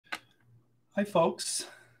Hi, folks.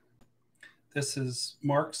 This is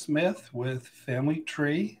Mark Smith with Family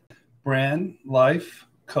Tree Brand Life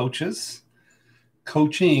Coaching,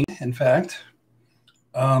 in fact.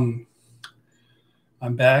 I'm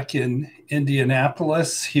back in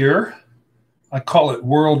Indianapolis here. I call it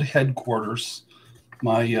World Headquarters,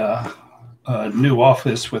 my new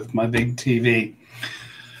office with my big TV.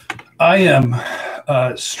 I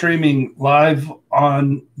am streaming live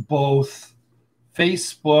on both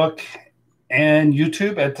Facebook and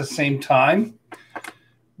YouTube at the same time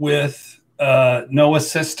with no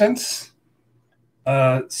assistance.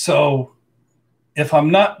 So if I'm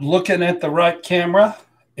not looking at the right camera,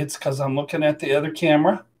 it's because I'm looking at the other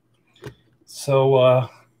camera. So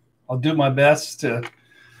I'll do my best to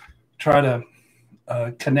try to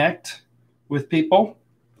connect with people.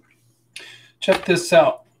 Check this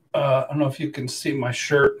out. I don't know if you can see my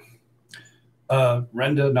shirt.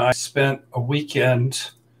 Renda and I spent a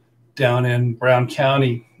weekend down in Brown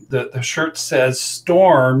County. The shirt says,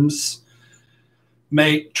 "Storms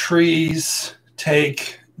make trees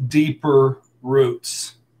take deeper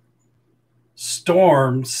roots."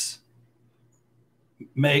 Storms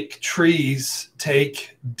make trees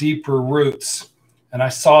take deeper roots. And I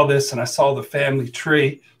saw this, and I saw the family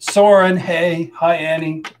tree. Soren, hey, hi,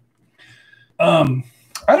 Annie. I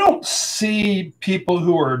don't see people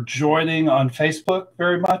who are joining on Facebook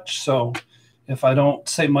very much, so if I don't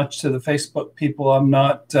say much to the Facebook people, I'm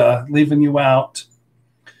not leaving you out.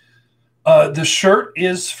 The shirt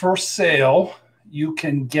is for sale. You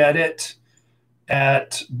can get it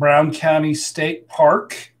at Brown County State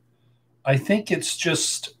Park. I think it's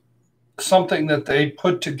just something that they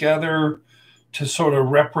put together to sort of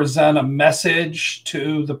represent a message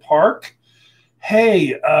to the park.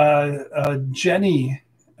 Hey, Jenny,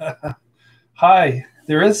 hi,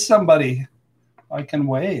 there is somebody I can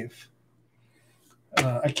wave.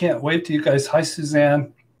 I can't wave to you guys. Hi,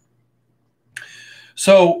 Suzanne.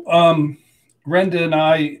 So Renda and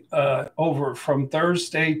I, over from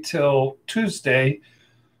Thursday till Tuesday,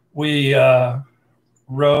 we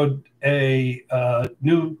rode a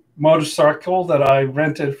new motorcycle that I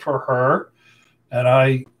rented for her, and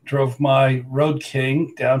I drove my Road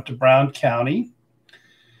King down to Brown County.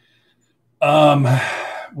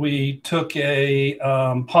 We took a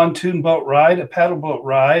pontoon boat ride, a paddle boat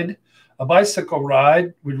ride, a bicycle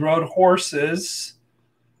ride. We rode horses.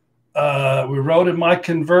 We rode in my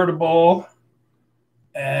convertible,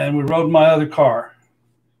 and we rode my other car.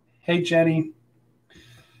 Hey, Jenny.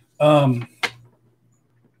 So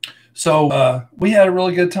we had a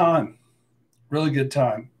really good time. Really good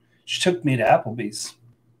time. She took me to Applebee's.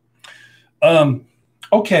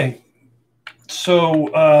 Okay.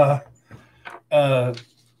 So I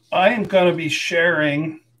am going to be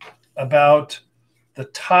sharing about the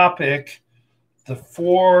topic, the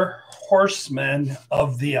 4 horsemen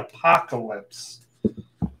of the apocalypse.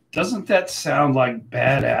 Doesn't that sound like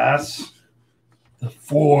badass? The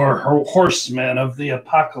 4 horsemen of the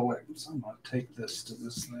apocalypse. I'm going to take this to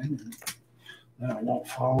this thing, and then it won't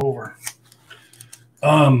fall over.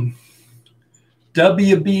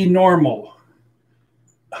 WB Normal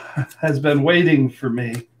has been waiting for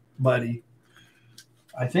me, buddy.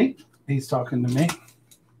 I think he's talking to me.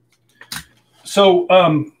 So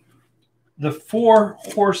the 4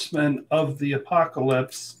 horsemen of the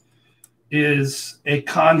apocalypse is a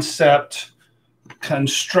concept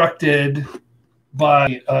constructed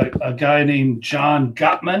by a guy named John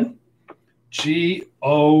Gottman, Gottman,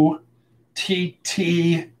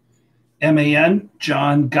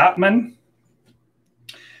 John Gottman.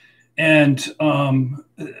 And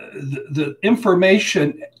the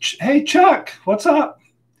information, hey, Chuck, what's up?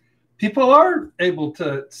 People are able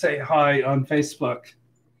to say hi on Facebook.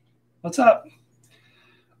 What's up?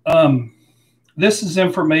 This is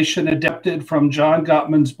information adapted from John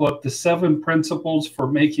Gottman's book, The 7 Principles for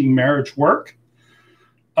Making Marriage Work.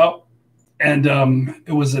 Oh, and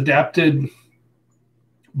it was adapted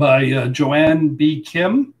by Joanne B.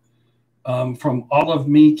 Kim from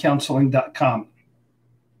olivemecounseling.com.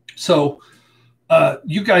 So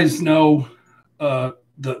you guys know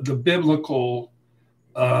the biblical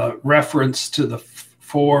reference to the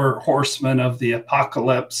 4 horsemen of the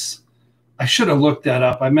apocalypse. I should have looked that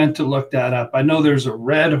up. I meant to look that up. I know there's a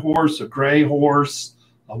red horse, a gray horse,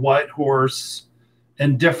 a white horse,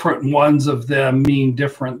 and different ones of them mean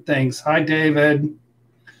different things. Hi, David.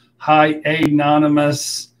 Hi,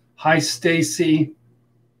 Anonymous. Hi, Stacy.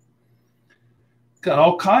 Got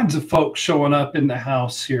all kinds of folks showing up in the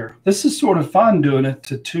house here. This is sort of fun doing it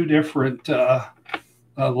to 2 different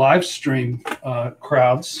live stream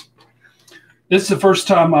crowds. This is the first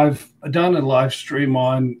time I've done a live stream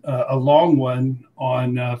on a long one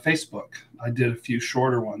on Facebook. I did a few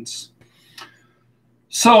shorter ones.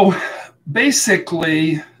 So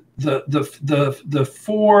basically, the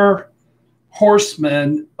four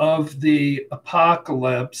horsemen of the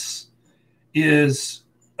apocalypse is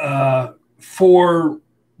four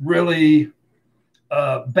really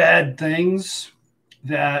bad things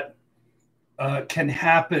that can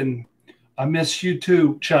happen. I miss you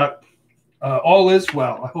too, Chuck. All is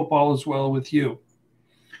well. I hope all is well with you.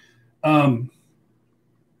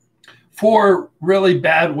 Four really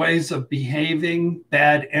bad ways of behaving,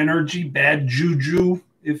 bad energy, bad juju,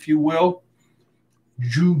 if you will.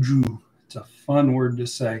 Juju. It's a fun word to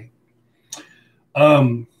say.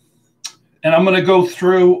 And I'm going to go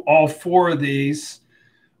through all four of these.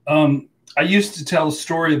 I used to tell a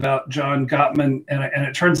story about John Gottman, and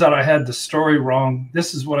it turns out I had the story wrong.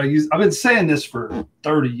 This is what I use. I've been saying this for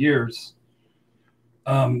 30 years,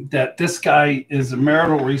 that this guy is a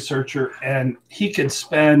marital researcher, and he could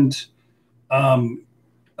spend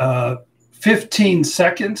 15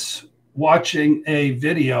 seconds watching a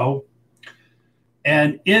video.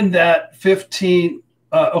 And in that 15,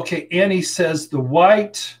 okay, Annie says the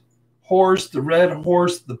white horse, the red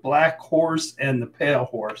horse, the black horse, and the pale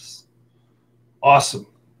horse. Awesome.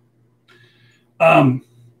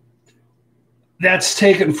 That's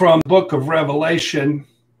taken from the book of Revelation,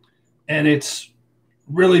 and it's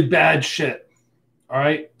really bad shit. All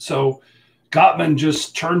right. So Gottman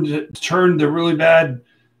just turned the really bad,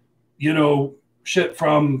 shit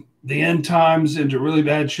from the end times into really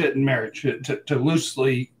bad shit in marriage, to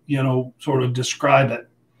loosely, sort of describe it.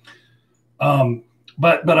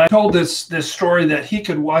 But I told this story that he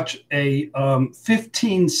could watch a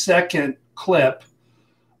 15-second clip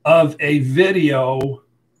of a video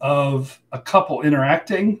of a couple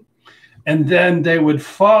interacting, and then they would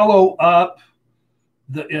follow up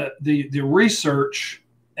the research,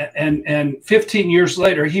 and 15 years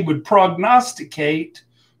later he would prognosticate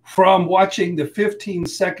from watching the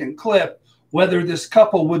 15-second clip whether this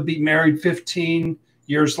couple would be married 15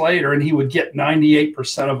 years later, and he would get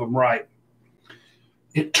 98% of them right.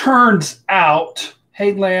 It turns out,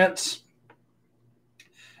 hey Lance,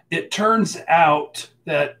 it turns out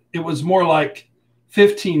that it was more like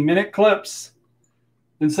 15-minute clips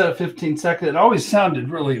instead of 15 seconds. It always sounded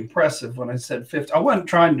really impressive when I said 50. I wasn't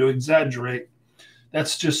trying to exaggerate.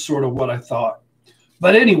 That's just sort of what I thought.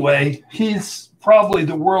 But anyway, he's probably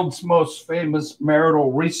the world's most famous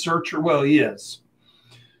marital researcher. Well, he is.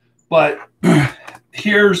 But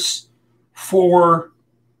here's four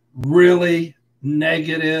really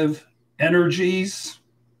negative energies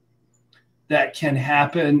that can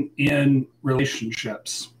happen in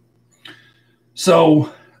relationships.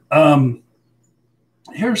 So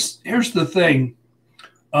here's the thing.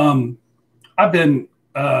 I've been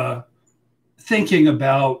thinking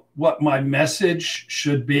about what my message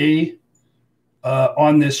should be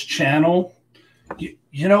on this channel.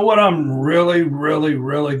 You know what I'm really, really,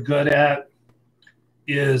 really good at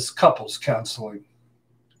is couples counseling.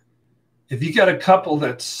 If you got a couple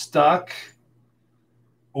that's stuck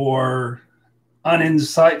or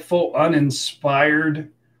uninsightful,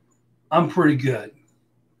 uninspired, I'm pretty good.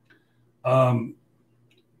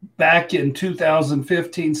 Back in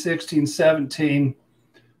 2015, 16, 17,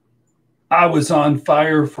 I was on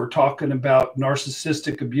fire for talking about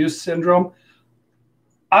narcissistic abuse syndrome.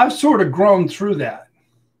 I've sort of grown through that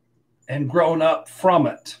and grown up from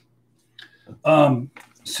it.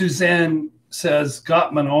 Suzanne says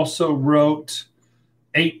Gottman also wrote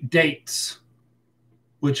 8 Dates,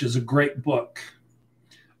 which is a great book.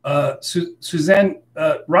 Suzanne,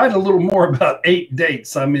 write a little more about 8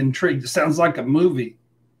 Dates. I'm intrigued. It sounds like a movie.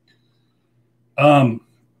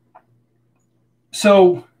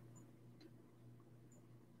 So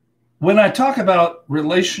when I talk about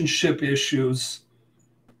relationship issues,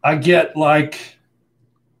 I get like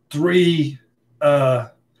 3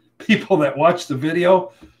 people that watch the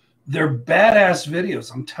video. They're badass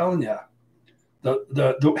videos, I'm telling you.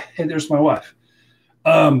 Hey, there's my wife.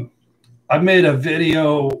 I made a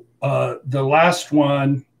video, the last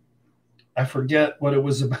one, I forget what it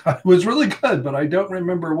was about. It was really good, but I don't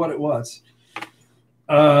remember what it was.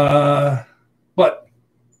 But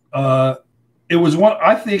it was one,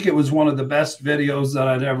 I think it was one of the best videos that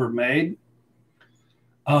I'd ever made.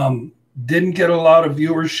 Didn't get a lot of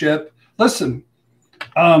viewership. Listen,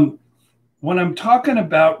 when I'm talking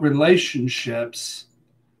about relationships,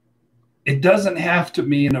 it doesn't have to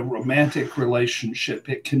be in a romantic relationship.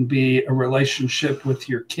 It can be a relationship with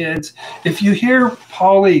your kids. If you hear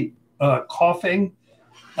Polly coughing,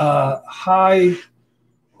 hi,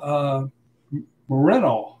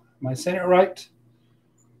 Moreno, am I saying it right?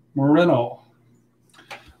 Moreno.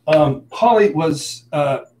 Holly was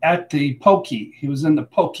at the pokey. He was in the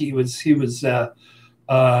pokey. He was at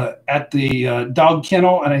the dog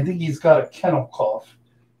kennel, and I think he's got a kennel cough,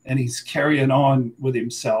 and he's carrying on with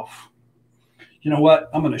himself. You know what?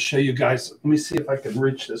 I'm going to show you guys. Let me see if I can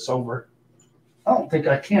reach this over. I don't think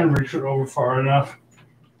I can reach it over far enough.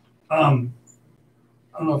 I don't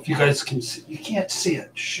know if you guys can see. You can't see it.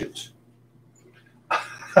 Shoot.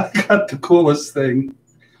 I got the coolest thing.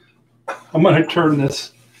 I'm going to turn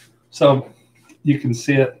this so you can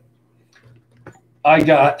see it. I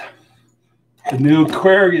got the new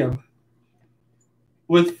aquarium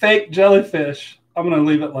with fake jellyfish. I'm going to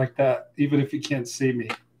leave it like that, even if you can't see me.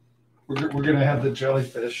 We're going to have the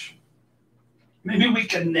jellyfish. Maybe we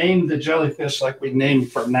can name the jellyfish like we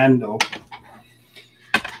named Fernando.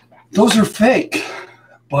 Those are fake,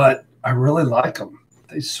 but I really like them.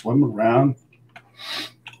 They swim around.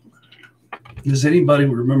 Does anybody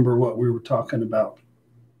remember what we were talking about?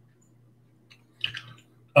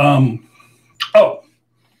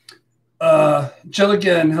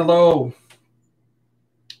 Jilligan, hello.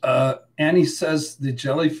 Annie says the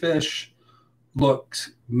jellyfish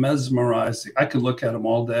looks mesmerizing. I could look at them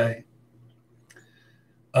all day.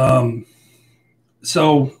 I'm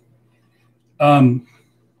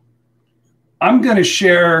going to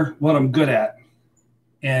share what I'm good at.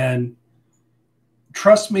 And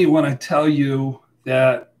trust me when I tell you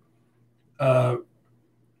that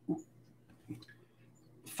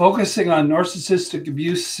focusing on narcissistic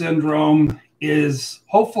abuse syndrome is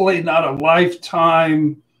hopefully not a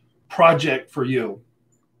lifetime project for you.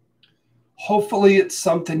 Hopefully it's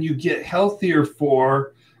something you get healthier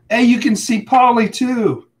for. Hey, you can see Polly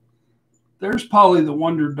too. There's Polly the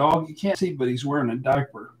wonder dog. You can't see, but he's wearing a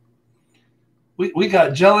diaper. We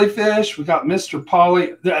got jellyfish. We got Mr.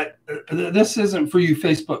 Polly. This isn't for you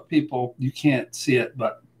Facebook people. You can't see it,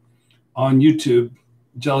 but on YouTube,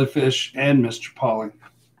 jellyfish and Mr. Polly.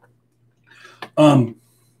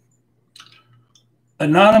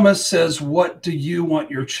 Anonymous says, what do you want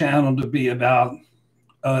your channel to be about?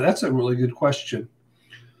 That's a really good question.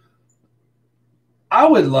 I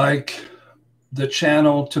would like the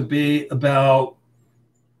channel to be about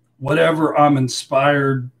whatever I'm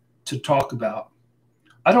inspired to talk about.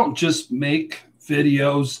 I don't just make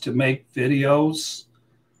videos to make videos.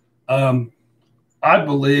 I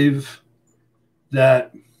believe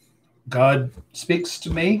that God speaks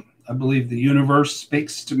to me. I believe the universe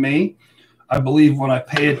speaks to me. I believe when I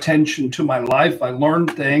pay attention to my life, I learn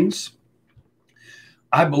things.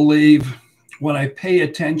 I believe when I pay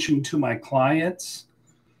attention to my clients,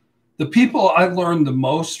 the people I learn the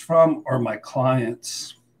most from are my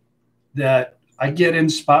clients, that I get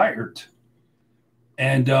inspired.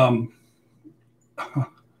 And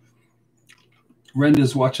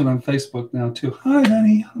Renda's watching on Facebook now too. Hi,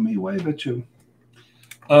 honey. Let me wave at you.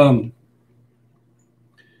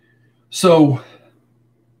 So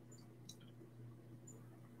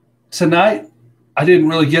tonight, I didn't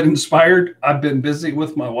really get inspired. I've been busy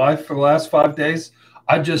with my wife for the last 5 days.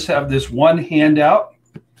 I just have this one handout.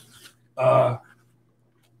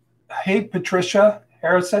 Hey, Patricia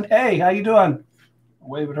Harrison. Hey, how you doing? I'll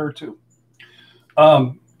wave at her too.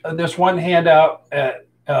 There's one handout that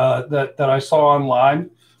I saw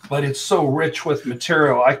online, but it's so rich with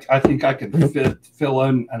material. I think I could fill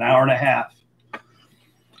in an hour and a half.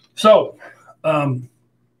 So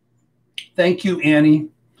thank you, Annie.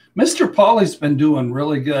 Mr. Polly's been doing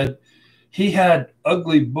really good. He had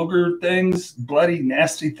ugly booger things, bloody,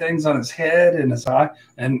 nasty things on his head and his eye,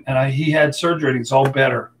 and he had surgery, and he's all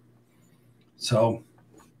better. So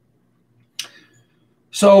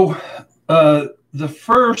the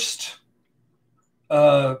first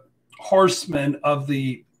horseman of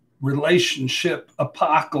the relationship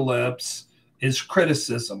apocalypse is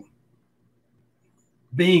criticism.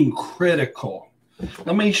 Being critical.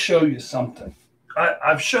 Let me show you something.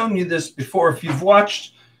 I've shown you this before. If you've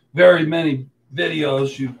watched very many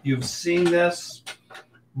videos, you've seen this.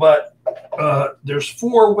 But there's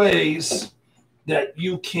 4 ways that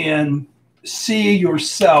you can see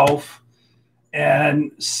yourself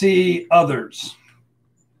and see others.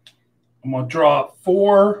 I'm going to draw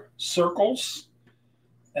 4 circles,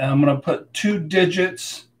 and I'm going to put 2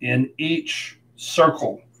 digits in each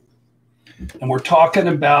circle. And we're talking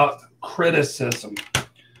about criticism.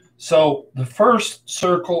 So the first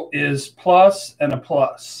circle is plus and a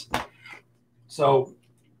plus. So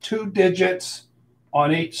 2 digits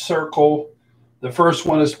on each circle. The first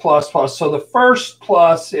one is plus, plus. So the first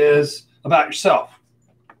plus is about yourself.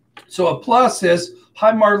 So a plus is,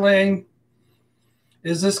 hi, Marlene.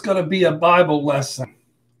 Is this going to be a Bible lesson?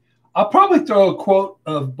 I'll probably throw a quote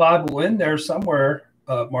of Bible in there somewhere.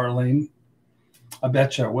 Marlene. I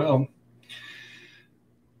bet you I will.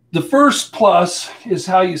 The first plus is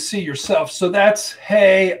how you see yourself. So that's,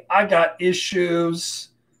 hey, I got issues.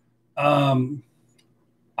 I'm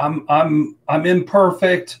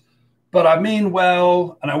imperfect, but I mean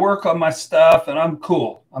well, and I work on my stuff, and I'm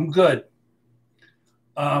cool. I'm good.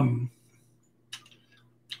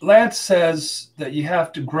 Lance says that you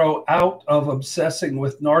have to grow out of obsessing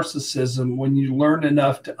with narcissism when you learn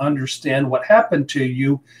enough to understand what happened to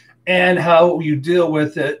you and how you deal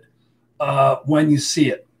with it when you see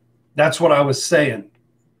it. That's what I was saying.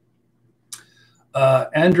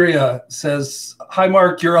 Andrea says, hi,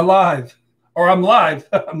 Mark, you're alive. Or I'm live.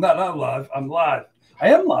 I'm not alive. I'm live. I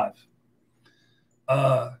am live.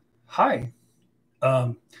 Hi.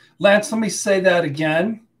 Lance, let me say that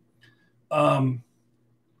again.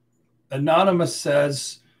 Anonymous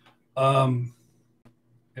says,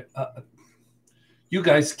 you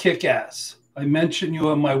guys kick ass. I mentioned you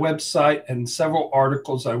on my website and several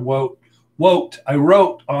articles I wrote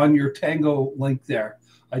on your Tango link there.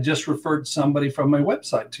 I just referred somebody from my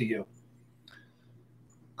website to you.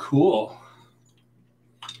 Cool.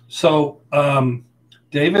 So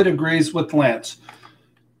David agrees with Lance.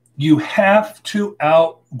 You have to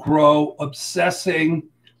outgrow obsessing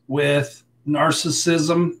with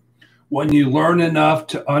narcissism when you learn enough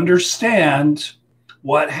to understand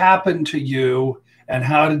what happened to you and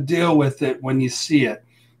how to deal with it when you see it.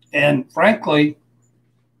 And frankly,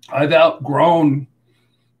 I've outgrown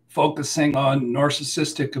focusing on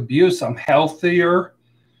narcissistic abuse. I'm healthier.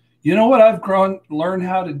 You know what I've learned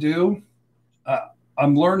how to do?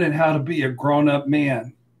 I'm learning how to be a grown-up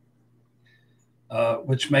man,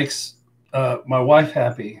 which makes my wife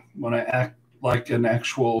happy when I act like an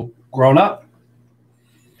actual grown-up.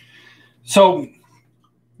 So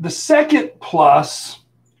the second plus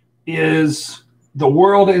is the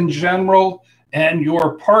world in general and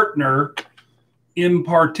your partner in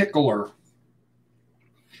particular.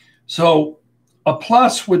 So a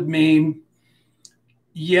plus would mean,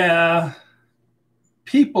 yeah,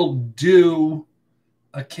 people do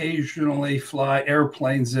occasionally fly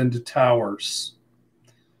airplanes into towers.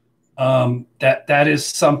 That is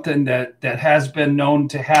something that has been known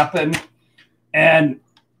to happen. And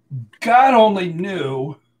God only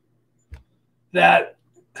knew that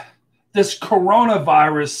this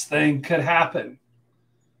coronavirus thing could happen.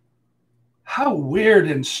 How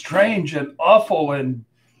weird and strange and awful and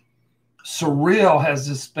surreal has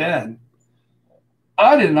this been?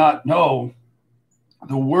 I did not know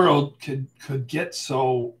the world could get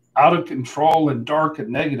so out of control and dark and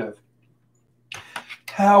negative.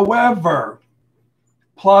 However,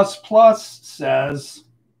 plus says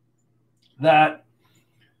that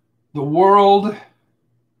the world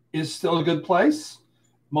is still a good place.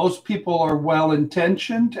 Most people are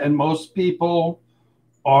well-intentioned and most people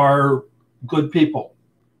are good people.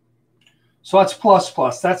 So that's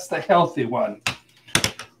plus. That's the healthy one.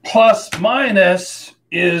 Plus minus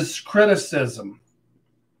is criticism.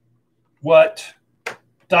 What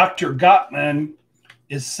Dr. Gottman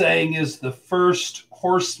is saying is the first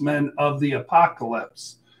horseman of the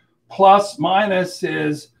apocalypse. Plus minus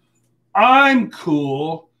is, I'm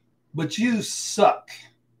cool, but you suck.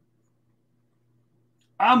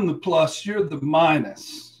 I'm the plus, you're the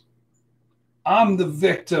minus. I'm the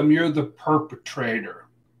victim, you're the perpetrator.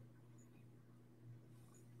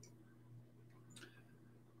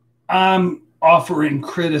 I'm offering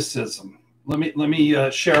criticism. Let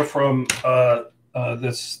me share from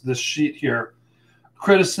this sheet here.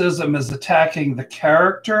 Criticism is attacking the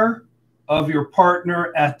character of your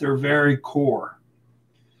partner at their very core.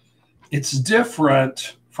 It's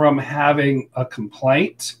different from having a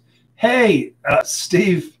complaint. Hey,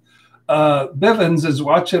 Steve Bivens is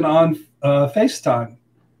watching on FaceTime.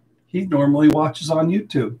 He normally watches on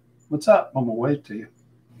YouTube. What's up? I'm gonna wave to you.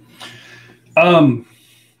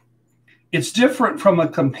 It's different from a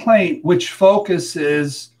complaint, which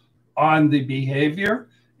focuses on the behavior.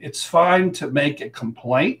 It's fine to make a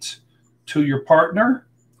complaint to your partner,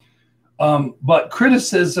 but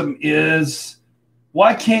criticism is,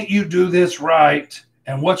 why can't you do this right?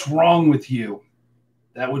 And what's wrong with you?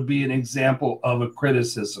 That would be an example of a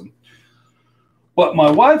criticism. What my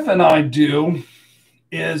wife and I do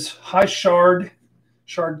is, hi, Shard.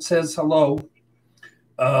 Shard says hello.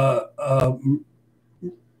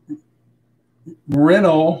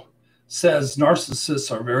 Marino says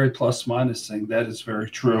narcissists are very plus minusing. That is very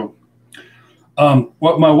true.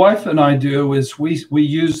 What my wife and I do is we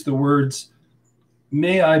use the words,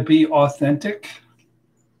 may I be authentic?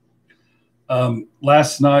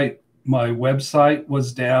 Last night, my website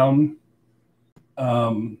was down.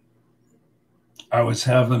 I was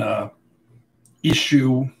having a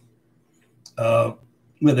issue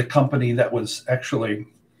with a company that was actually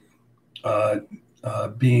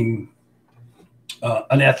being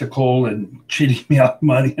unethical and cheating me out of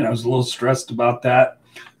money, and I was a little stressed about that.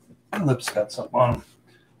 My lips got something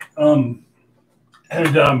on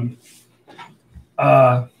them.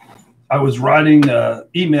 I was writing an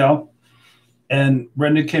email, and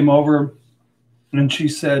Brenda came over, and she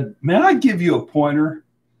said, "May I give you a pointer?"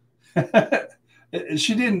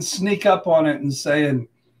 She didn't sneak up on it and saying,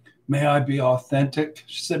 "May I be authentic?"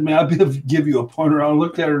 She said, "May I give you a pointer?" I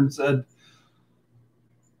looked at her and said,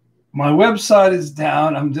 "My website is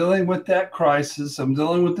down. I'm dealing with that crisis. I'm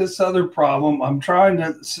dealing with this other problem. I'm trying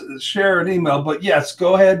to share an email, but yes,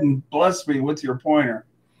 go ahead and bless me with your pointer."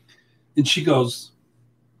 And she goes,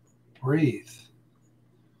 "Breathe.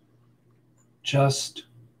 Just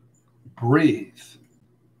breathe."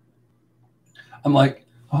 I'm like,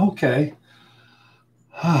 okay.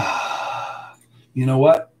 You know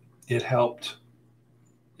what? It helped.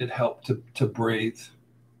 It helped to breathe.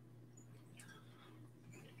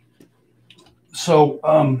 So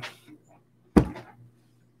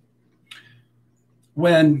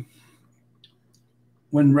when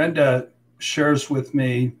Renda shares with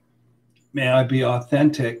me, "May I be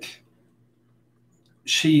authentic,"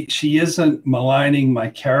 she isn't maligning my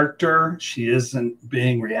character. She isn't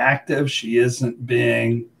being reactive. She isn't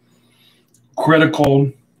being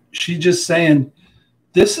critical. She's just saying,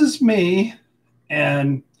 "This is me,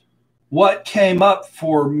 and what came up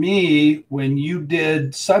for me when you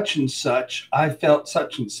did such and such, I felt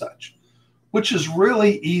such and such," which is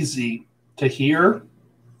really easy to hear.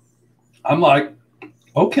 I'm like,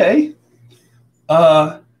 okay.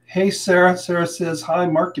 Hey, Sarah. Sarah says, "Hi,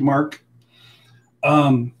 Marky Mark."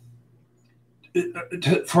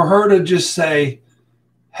 For her to just say,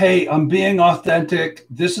 "Hey, I'm being authentic.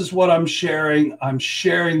 This is what I'm sharing. I'm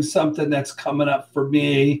sharing something that's coming up for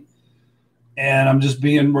me, and I'm just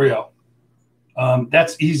being real."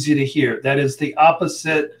 That's easy to hear. That is the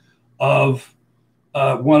opposite of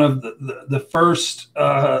one of the first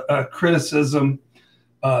criticism,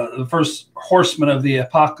 the first horseman of the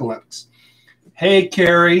apocalypse. Hey,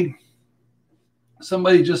 Carrie.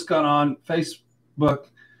 Somebody just got on Facebook.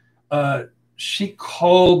 She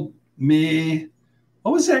called me.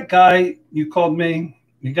 What was that guy you called me?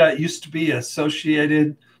 The guy used to be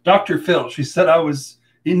associated. Dr. Phil. She said I was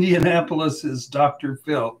Indianapolis's Dr.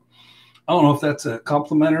 Phil. I don't know if that's a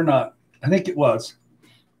compliment or not. I think it was.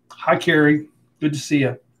 Hi, Carrie. Good to see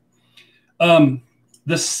you.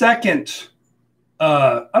 The second,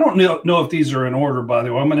 I don't know if these are in order, by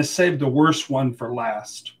the way. I'm going to save the worst one for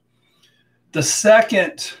last. The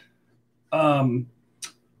second of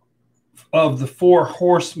the four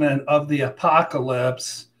horsemen of the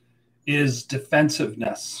apocalypse is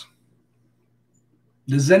defensiveness.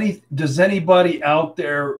 Does anybody out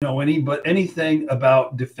there know anything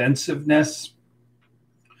about defensiveness?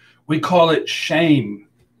 We call it shame.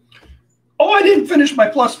 Oh, I didn't finish my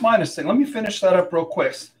plus minus thing. Let me finish that up real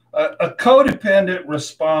quick. A codependent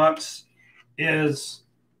response is,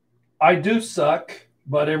 "I do suck,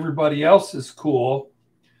 but everybody else is cool."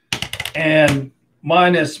 And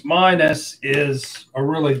minus is a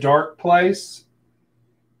really dark place.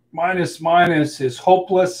 Minus is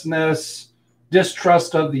hopelessness,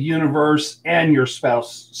 distrust of the universe, and your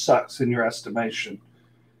spouse sucks in your estimation.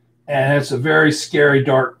 And it's a very scary,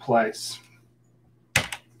 dark place.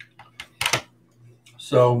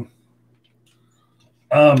 So,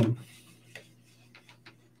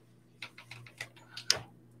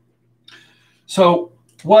 so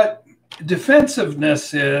what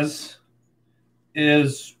defensiveness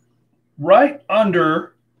is right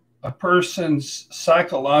under a person's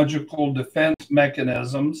psychological defense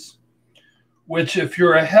mechanisms, which if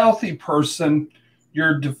you're a healthy person,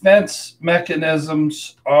 your defense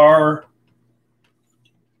mechanisms are,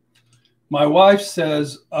 my wife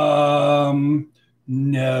says,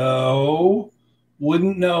 no,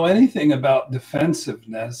 wouldn't know anything about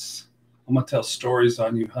defensiveness. I'm going to tell stories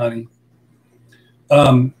on you, honey.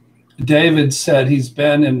 David said he's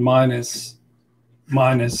been in minus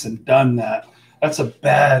and done that. That's a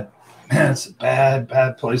bad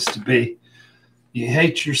place to be. You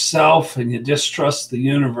hate yourself and you distrust the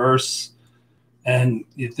universe and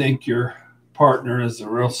you think your partner is a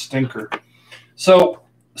real stinker. So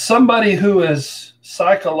somebody who is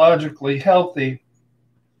psychologically healthy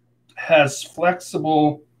has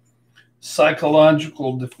flexible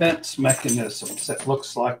psychological defense mechanisms that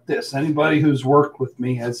looks like this. Anybody who's worked with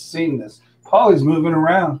me has seen this. Polly's moving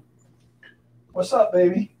around. What's up,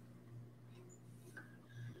 baby?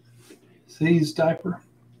 See his diaper?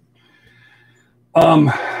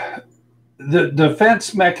 the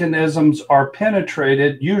defense mechanisms are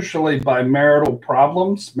penetrated usually by marital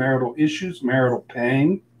problems, marital issues, marital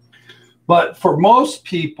pain. But for most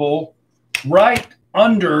people, right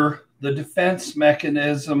under the defense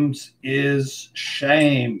mechanisms is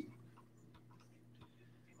shame.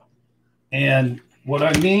 And what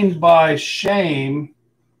I mean by shame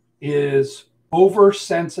is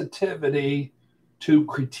oversensitivity to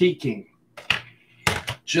critiquing.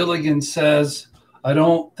 Gilligan says, I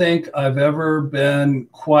don't think I've ever been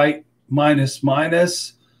quite minus,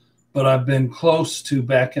 but I've been close to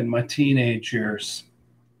back in my teenage years.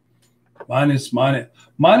 Minus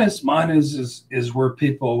is where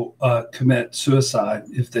people commit suicide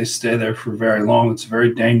if they stay there for very long. It's a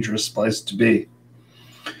very dangerous place to be.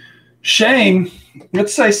 Shame,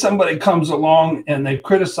 let's say somebody comes along and they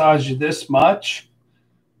criticize you this much.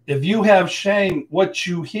 If you have shame, what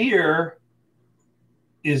you hear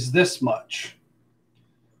is this much.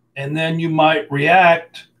 And then you might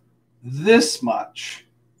react this much.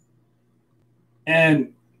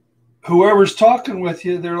 And whoever's talking with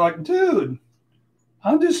you, they're like, dude,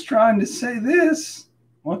 I'm just trying to say this.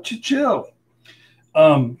 Why don't you chill?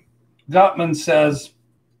 Gottman says,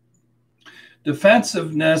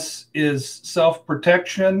 defensiveness is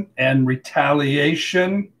self-protection and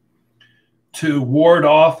retaliation to ward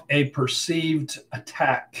off a perceived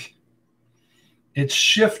attack. It's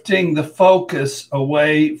shifting the focus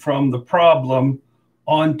away from the problem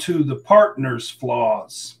onto the partner's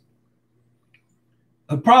flaws.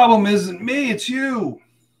 The problem isn't me, it's you.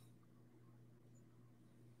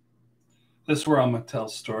 This is where I'm going to tell a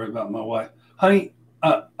story about my wife. Honey,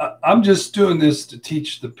 I'm just doing this to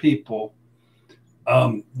teach the people.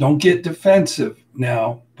 Don't get defensive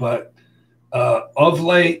now, but of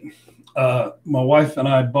late, my wife and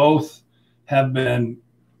I both have been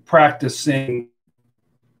practicing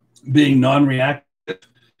being non-reactive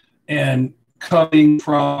and coming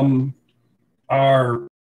from our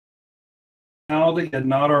personality and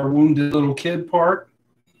not our wounded little kid part.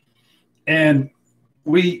 And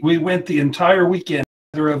we went the entire weekend.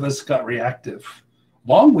 Neither of us got reactive.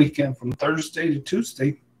 Long weekend from Thursday to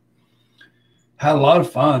Tuesday. Had a lot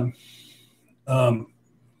of fun.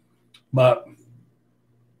 But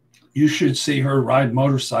you should see her ride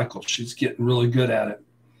motorcycles. She's getting really good at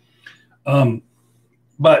it.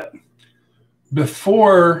 But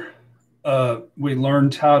before we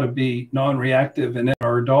learned how to be non-reactive and in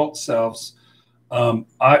our adult selves,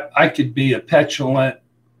 I could be a petulant,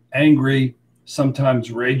 angry,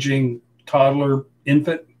 sometimes raging toddler,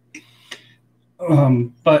 infant.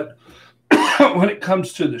 But when it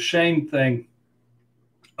comes to the shame thing,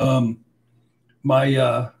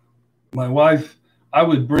 my wife, I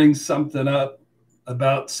would bring something up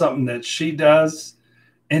about something that she does,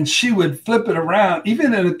 and she would flip it around.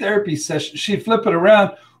 Even in a therapy session, she'd flip it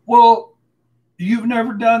around. Well, you've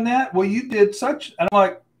never done that? Well, you did such. And I'm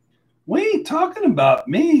like, we ain't talking about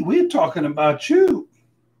me. We're talking about you.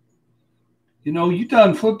 You know, you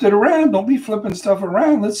done flipped it around. Don't be flipping stuff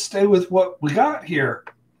around. Let's stay with what we got here.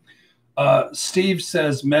 Steve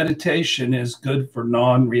says meditation is good for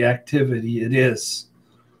non-reactivity. It is.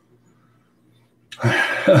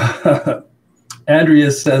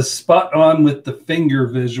 Andrea says spot on with the finger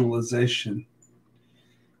visualization.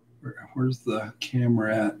 Where's the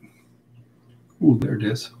camera at? Oh, there it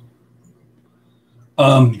is.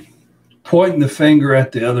 Pointing the finger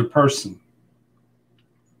at the other person.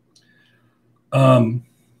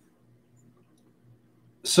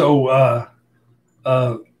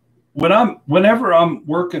 Whenever I'm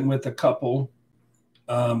working with a couple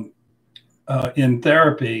in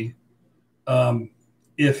therapy,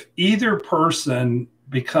 if either person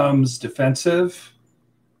becomes defensive,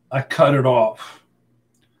 I cut it off.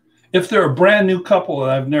 If they're a brand new couple that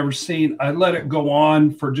I've never seen, I let it go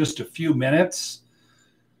on for just a few minutes,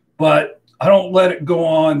 but I don't let it go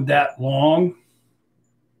on that long.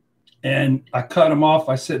 And I cut them off.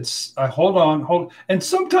 I said, hold on. And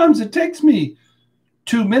sometimes it takes me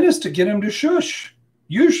 2 minutes to get them to shush.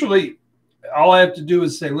 Usually all I have to do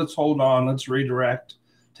is say, let's hold on, let's redirect,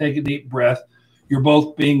 take a deep breath. You're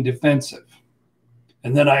both being defensive.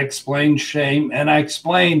 And then I explain shame, and I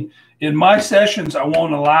explain in my sessions, I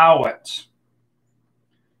won't allow it.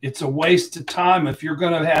 It's a waste of time. If you're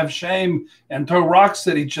going to have shame and throw rocks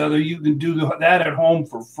at each other, you can do that at home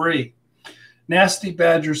for free. Nasty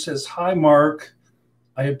Badger says, hi, Mark.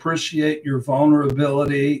 I appreciate your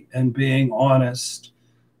vulnerability and being honest.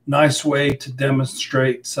 Nice way to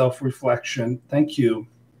demonstrate self-reflection. Thank you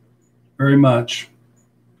very much.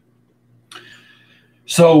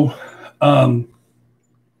 So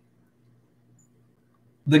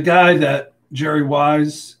the guy that Jerry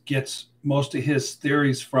Wise gets most of his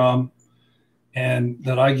theories from and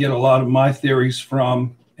that I get a lot of my theories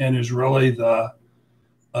from, and is really the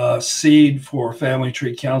seed for family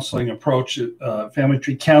tree counseling approach. Family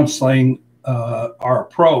tree counseling, our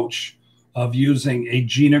approach of using a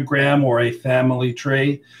genogram or a family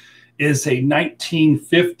tree, is a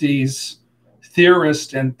 1950s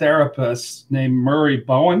theorist and therapist named Murray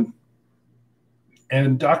Bowen.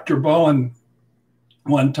 And Dr. Bowen,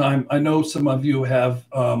 one time, I know some of you have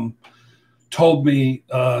told me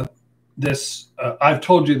this. I've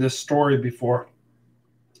told you this story before.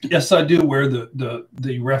 Yes, I do wear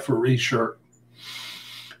the referee shirt.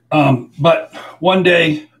 But one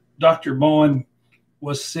day, Dr. Bowen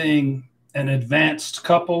was seeing an advanced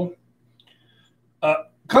couple.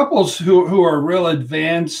 Couples who are real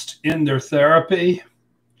advanced in their therapy,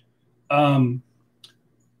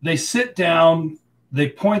 they sit down, they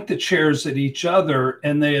point the chairs at each other,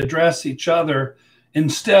 and they address each other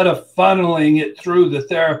instead of funneling it through the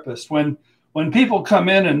therapist. When people come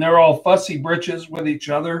in and they're all fussy britches with each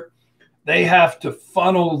other, they have to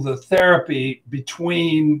funnel the therapy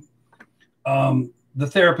between the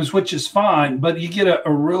therapist, which is fine, but you get a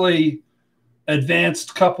really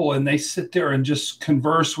advanced couple and they sit there and just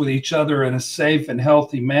converse with each other in a safe and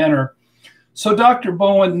healthy manner. So Dr.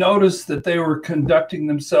 Bowen noticed that they were conducting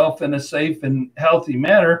themselves in a safe and healthy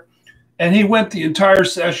manner, and he went the entire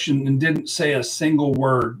session and didn't say a single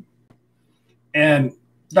word. And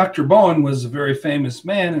Dr. Bowen was a very famous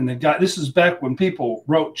man, and the guy, this is back when people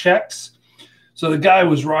wrote checks. So the guy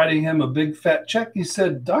was writing him a big fat check. He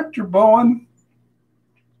said, "Dr. Bowen,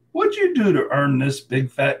 what'd you do to earn this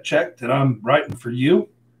big fat check that I'm writing for you?"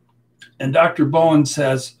 And Dr. Bowen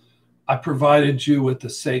says, "I provided you with a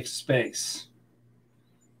safe space."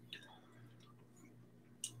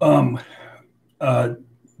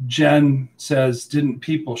 Jen says, "Didn't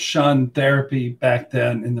people shun therapy back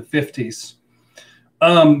then in the 50s?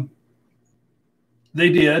 They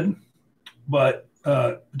did, but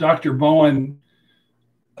Dr. Bowen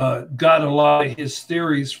got a lot of his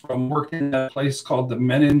theories from working at a place called the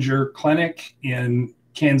Menninger Clinic in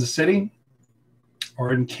Kansas City,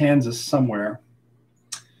 or in Kansas somewhere.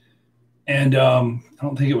 And I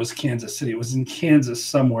don't think it was Kansas City. It was in Kansas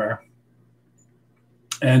somewhere.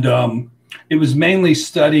 And it was mainly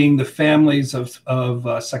studying the families of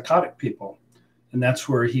psychotic people. And that's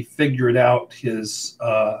where he figured out his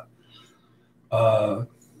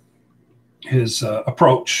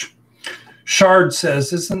approach. Shard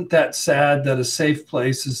says, "Isn't that sad that a safe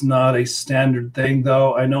place is not a standard thing,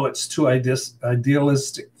 though? I know it's too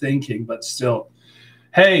idealistic thinking, but still."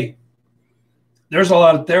 Hey, there's a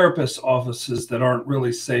lot of therapist offices that aren't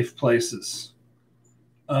really safe places.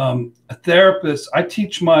 A therapist, I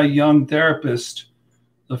teach my young therapist,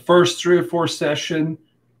 the first 3 or 4 sessions,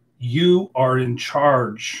 you are in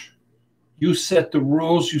charge. You set the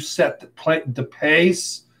rules, you set the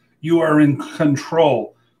pace, you are in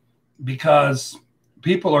control. Because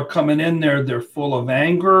people are coming in there, they're full of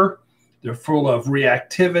anger, they're full of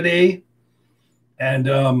reactivity, and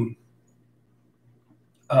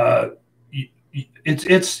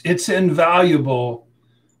it's invaluable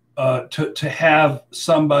to have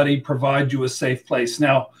somebody provide you a safe place.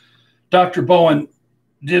 Now, Dr. Bowen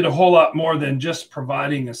did a whole lot more than just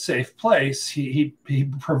providing a safe place. He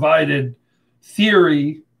provided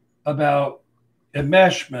theory about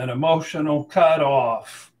enmeshment, emotional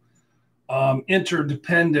cutoff,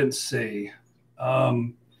 interdependency.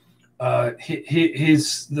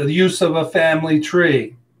 He's the use of a family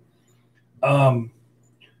tree.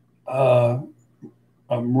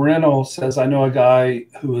 Moreno says, "I know a guy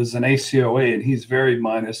who is an ACOA and he's very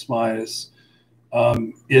minus.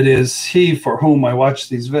 It is he for whom I watch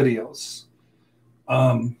these videos."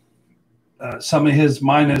 Some of his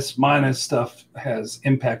minus stuff has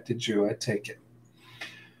impacted you, I take it.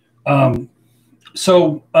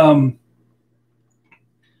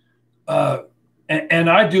 And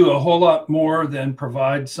I do a whole lot more than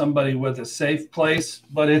provide somebody with a safe place,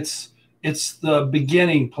 but it's the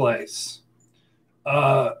beginning place.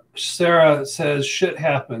 Sarah says, "Shit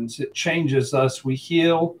happens. It changes us. We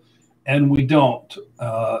heal and we don't.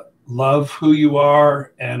 Love who you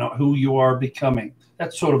are and who you are becoming."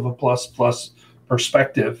 That's sort of a plus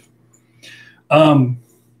perspective.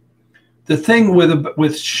 The thing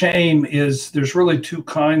with shame is there's really 2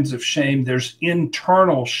 kinds of shame. There's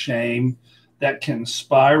internal shame that can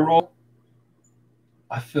spiral.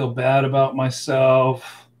 I feel bad about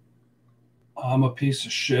myself. I'm a piece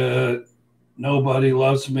of shit. Nobody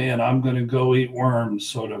loves me and I'm going to go eat worms,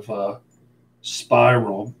 sort of a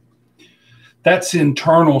spiral. That's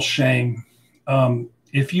internal shame.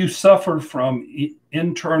 If you suffer from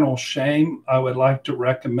internal shame, I would like to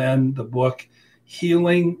recommend the book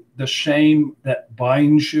Healing the Shame That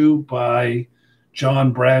Binds You by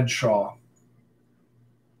John Bradshaw.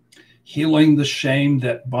 Healing the Shame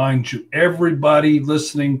That Binds You. Everybody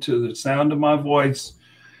listening to the sound of my voice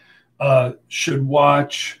should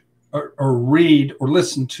watch or read or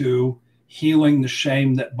listen to Healing the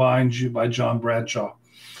Shame That Binds You by John Bradshaw.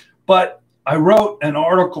 But I wrote an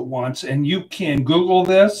article once, and you can Google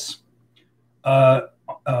this, and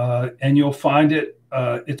you'll find it.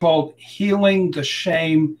 It's called Healing the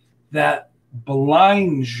Shame That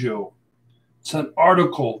Blinds You. It's an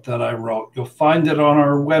article that I wrote. You'll find it on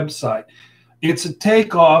our website. It's a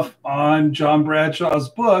takeoff on John Bradshaw's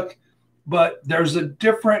book, but there's a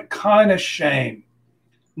different kind of shame.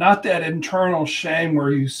 Not that internal shame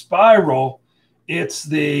where you spiral. It's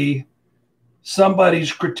the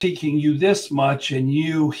somebody's critiquing you this much and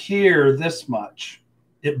you hear this much.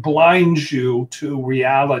 It blinds you to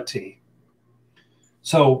reality.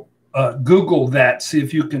 So Google that, see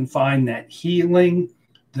if you can find that. Healing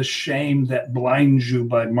the Shame That Blinds You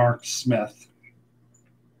by Mark Smith.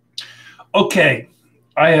 Okay,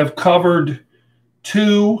 I have covered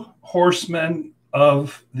 2 horsemen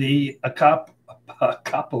of the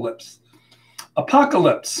apocalypse.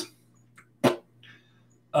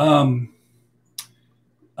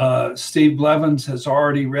 Steve Blevins has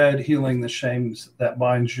already read Healing the Shames That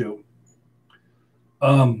Binds You.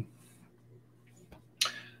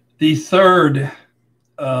 The third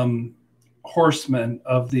horseman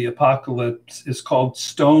of the apocalypse is called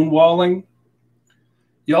Stonewalling.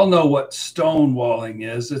 Y'all know what stonewalling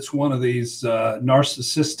is. It's one of these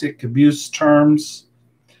narcissistic abuse terms.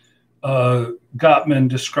 Gottman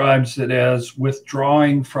describes it as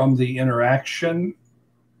withdrawing from the interaction,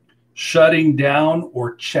 shutting down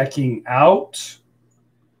or checking out,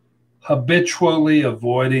 habitually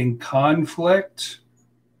avoiding conflict,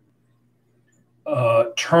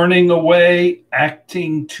 turning away,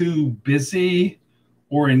 acting too busy,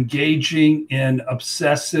 or engaging in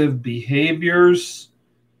obsessive behaviors,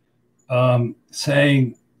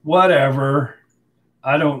 saying, whatever,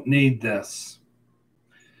 I don't need this.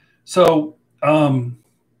 So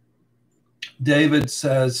David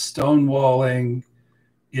says stonewalling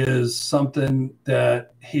is something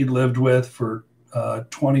that he lived with for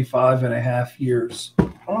 25 and a half years. I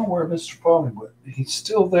don't know where Mr. Pauling went. He's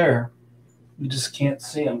still there. You just can't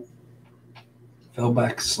see him. Fell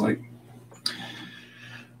back asleep.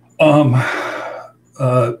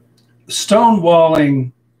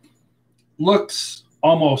 Stonewalling looks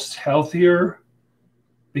almost healthier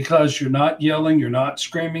because you're not yelling, you're not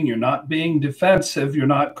screaming, you're not being defensive, you're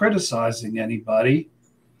not criticizing anybody,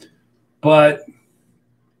 but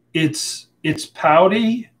it's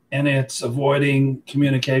pouty and it's avoiding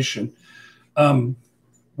communication.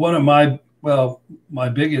 One of my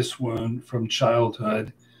biggest wound from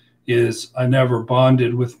childhood is I never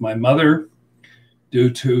bonded with my mother due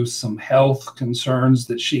to some health concerns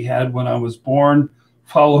that she had when I was born,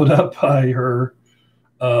 followed up by her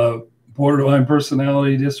borderline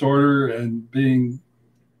personality disorder and being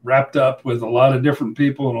wrapped up with a lot of different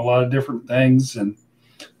people and a lot of different things and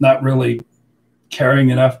not really caring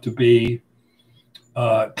enough to be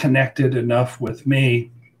connected enough with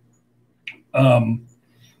me.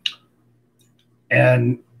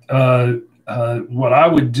 What I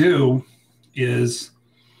would do is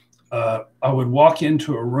I would walk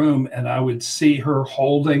into a room and I would see her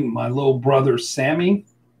holding my little brother, Sammy.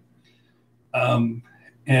 How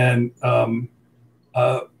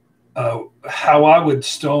I would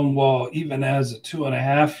stonewall, even as a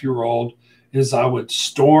 2.5-year-old, is I would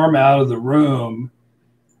storm out of the room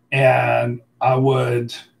and I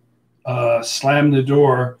would slam the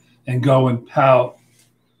door and go and pout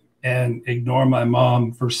and ignore my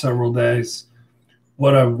mom for several days.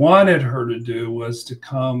 What I wanted her to do was to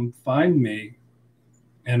come find me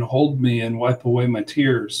and hold me and wipe away my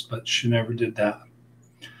tears, but she never did that.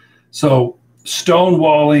 So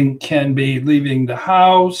stonewalling can be leaving the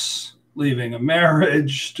house, leaving a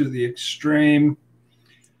marriage to the extreme.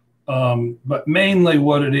 But mainly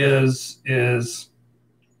what it is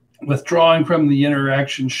withdrawing from the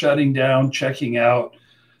interaction, shutting down, checking out,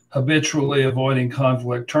 habitually avoiding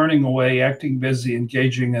conflict, turning away, acting busy,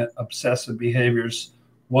 engaging in obsessive behaviors,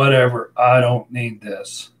 whatever. I don't need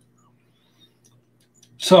this.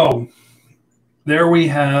 So there we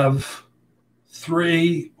have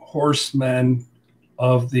 3 horsemen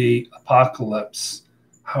of the apocalypse.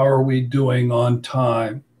 How are we doing on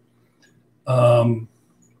time?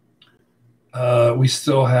 We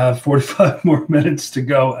still have 45 more minutes to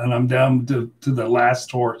go, and I'm down to the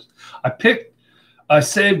last horse. I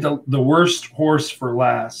saved the worst horse for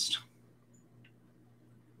last.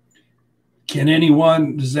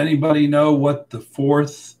 Does anybody know what the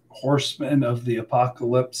fourth horseman of the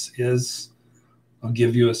apocalypse is? I'll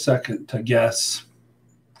give you a second to guess.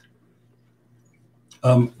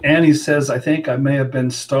 Annie says, I think I may have been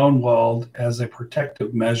stonewalled as a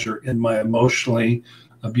protective measure in my emotionally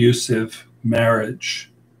abusive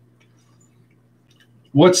marriage.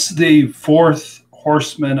 What's the fourth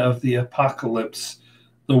horseman of the apocalypse?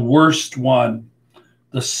 The worst one,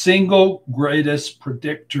 the single greatest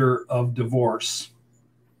predictor of divorce.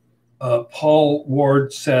 Paul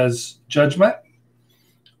Ward says, judgment.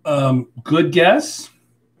 Good guess.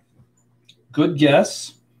 Good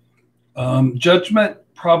guess. Judgment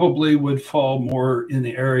probably would fall more in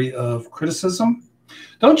the area of criticism.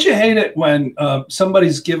 Don't you hate it when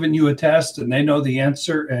somebody's given you a test and they know the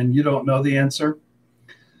answer and you don't know the answer?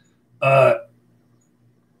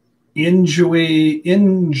 Injury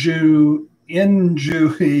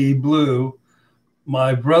Blue,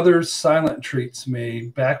 my brother silent treats me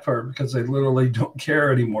backfired because I literally don't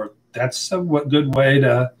care anymore. That's a good way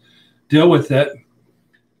to deal with it.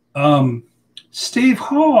 Steve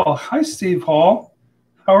Hall. Hi, Steve Hall.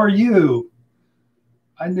 How are you?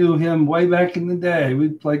 I knew him way back in the day.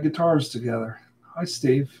 We'd play guitars together. Hi,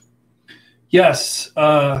 Steve. Yes,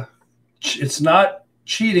 it's not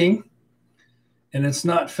cheating, and it's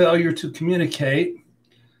not failure to communicate.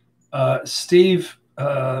 Steve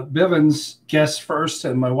Bivens guessed first,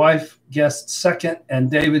 and my wife guessed second, and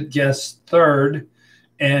David guessed third,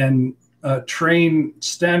 and Train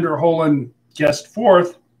Standerholen guessed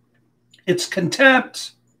fourth. It's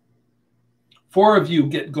contempt. 4 of you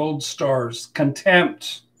get gold stars.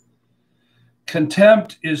 Contempt.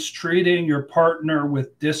 Contempt is treating your partner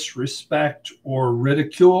with disrespect or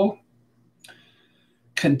ridicule.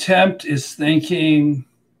 Contempt is thinking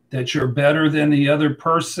that you're better than the other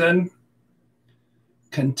person.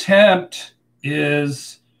 Contempt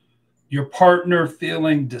is your partner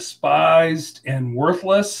feeling despised and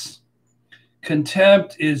worthless.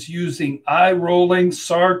 Contempt is using eye-rolling,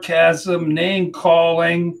 sarcasm,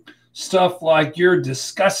 name-calling, stuff like you're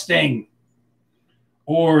disgusting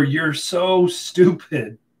or you're so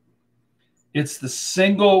stupid. It's the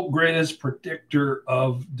single greatest predictor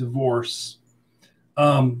of divorce.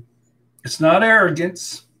 It's not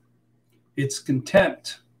arrogance. It's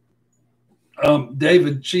contempt.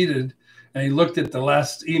 David cheated, and he looked at the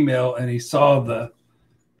last email, and he saw the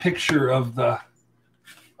picture of the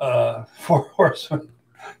 4 horsemen.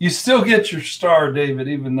 You still get your star, David,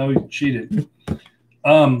 even though you cheated.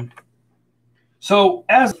 So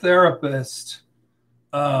as a therapist,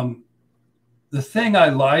 the thing I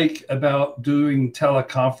like about doing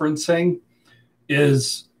teleconferencing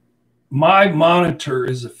is my monitor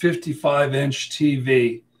is a 55-inch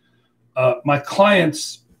TV. My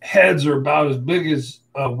clients' heads are about as big as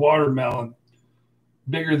a watermelon,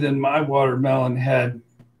 bigger than my watermelon head.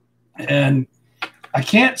 And I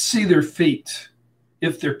can't see their feet.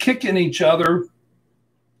 If they're kicking each other,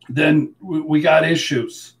 then we got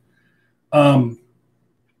issues. And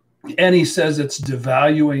he says it's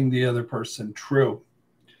devaluing the other person. True.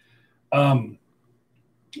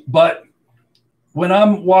 But when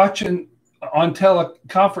I'm watching on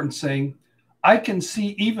teleconferencing, I can see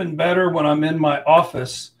even better when I'm in my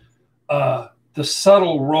office, the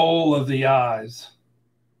subtle roll of the eyes,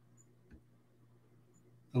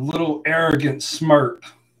 the little arrogant smirk.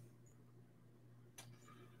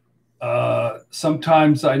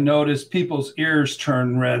 Sometimes I notice people's ears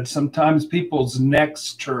turn red. Sometimes people's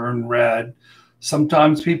necks turn red.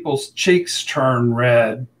 Sometimes people's cheeks turn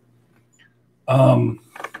red.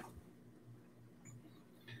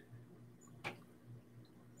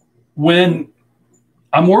 When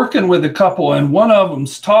I'm working with a couple and one of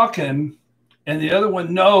them's talking and the other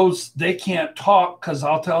one knows they can't talk because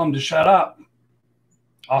I'll tell them to shut up.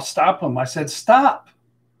 I'll stop them. I said, stop.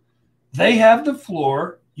 They have the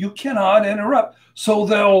floor. You cannot interrupt. So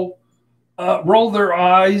they'll roll their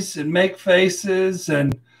eyes and make faces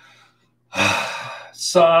and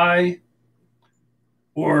sigh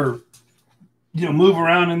or move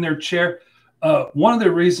around in their chair. One of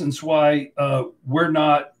the reasons why we're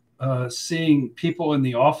not seeing people in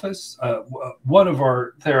the office, one of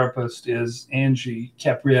our therapists is Angie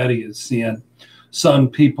Caprietti, is seeing some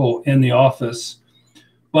people in the office.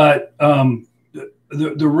 But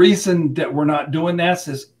the reason that we're not doing this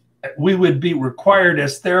is we would be required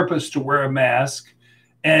as therapists to wear a mask.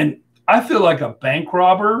 And I feel like a bank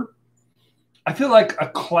robber. I feel like a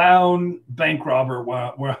clown bank robber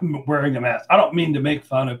while I'm wearing a mask. I don't mean to make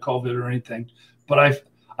fun of COVID or anything, but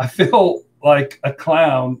I feel like a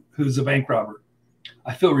clown who's a bank robber.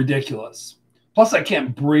 I feel ridiculous. Plus, I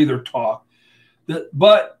can't breathe or talk.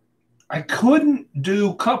 But I couldn't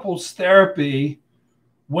do couples therapy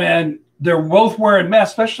when they're both wearing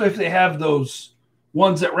masks, especially if they have those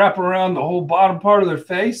ones that wrap around the whole bottom part of their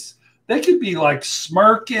face. They could be like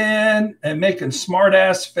smirking and making smart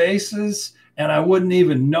ass faces, and I wouldn't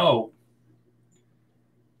even know.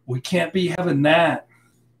 We can't be having that.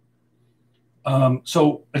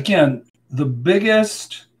 So again, the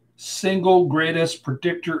biggest single greatest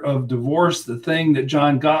predictor of divorce, the thing that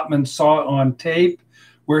John Gottman saw on tape,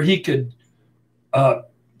 where he could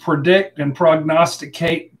predict and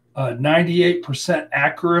prognosticate 98%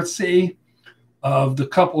 accuracy of the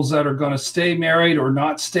couples that are going to stay married or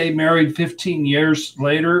not stay married 15 years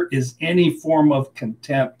later, is any form of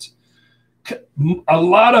contempt. A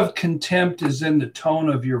lot of contempt is in the tone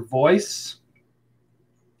of your voice.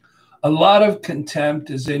 A lot of contempt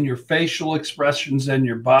is in your facial expressions and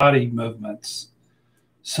your body movements.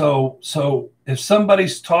 So if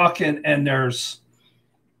somebody's talking and there's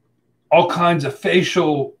all kinds of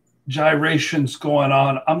facial gyrations going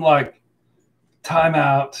on, I'm like, time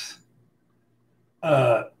out.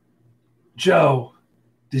 Joe,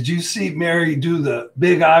 did you see Mary do the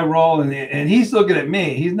big eye roll? And he's looking at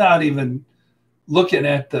me. He's not even looking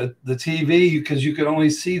at the TV, because you can only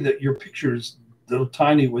see that your picture's little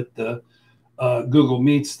tiny with the Google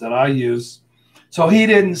Meets that I use. So he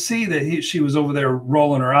didn't see that she was over there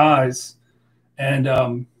rolling her eyes.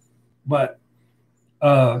 And but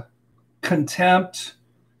contempt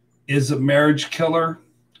is a marriage killer.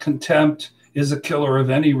 Contempt is a killer of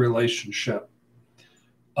any relationship.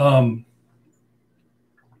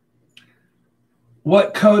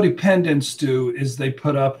 What codependents do is they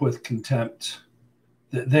put up with contempt.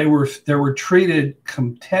 They were treated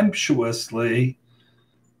contemptuously,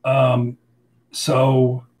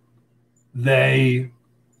 so they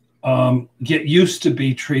get used to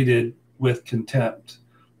be treated with contempt.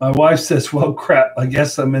 My wife says, well, crap, I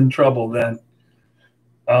guess I'm in trouble then.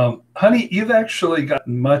 Honey, you've actually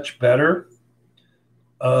gotten much better.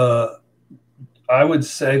 I would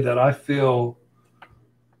say that I feel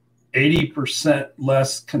 80%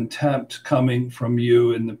 less contempt coming from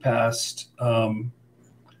you in the past 3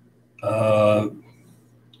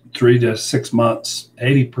 to 6 months.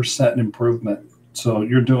 80% improvement. So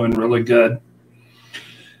you're doing really good.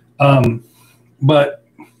 But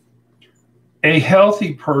a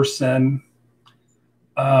healthy person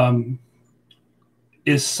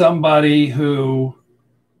is somebody who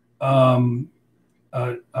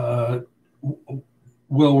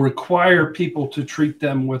will require people to treat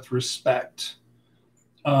them with respect.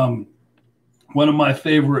 One of my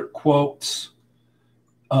favorite quotes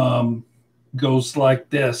goes like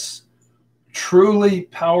this: truly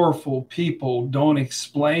powerful people don't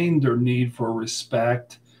explain their need for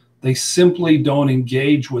respect. They simply don't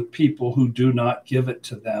engage with people who do not give it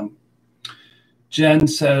to them. Jen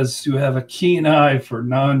says, you have a keen eye for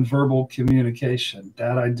nonverbal communication.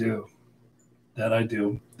 That I do. That I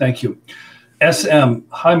do. Thank you. SM,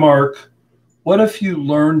 hi, Mark. What if you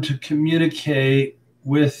learn to communicate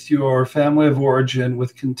with your family of origin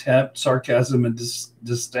with contempt, sarcasm, and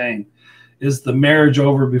disdain? Is the marriage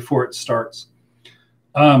over before it starts?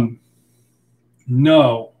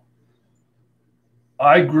 No.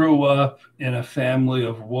 I grew up in a family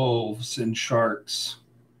of wolves and sharks.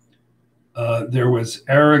 There was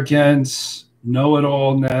arrogance,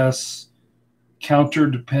 know-it-allness,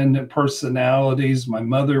 counter-dependent personalities. My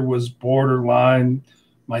mother was borderline.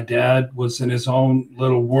 My dad was in his own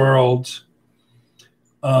little world.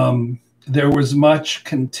 There was much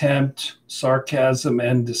contempt, sarcasm,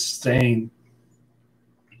 and disdain.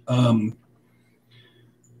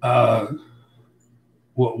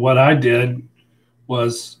 What I did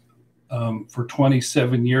was, for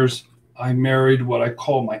 27 years, I married what I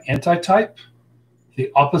call my antitype,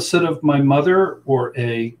 the opposite of my mother, or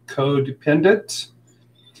a codependent.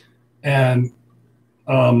 And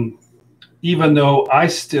even though I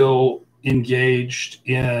still engaged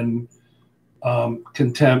in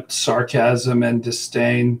contempt, sarcasm, and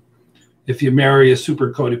disdain, if you marry a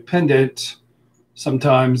super codependent,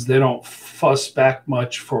 sometimes they don't fuss back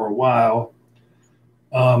much for a while.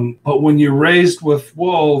 But when you're raised with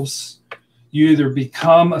wolves, you either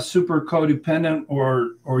become a super codependent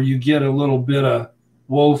or you get a little bit of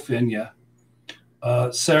wolf in you.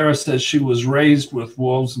 Sarah says she was raised with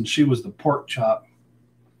wolves and she was the pork chop.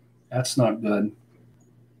 That's not good.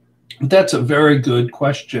 But that's a very good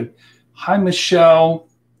question. Hi, Michelle.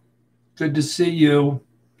 Good to see you.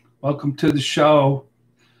 Welcome to the show.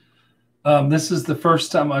 This is the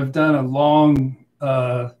first time I've done a long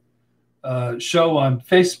show on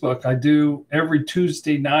Facebook. I do every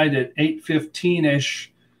Tuesday night at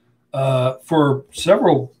 8:15-ish for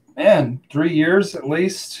several, 3 years at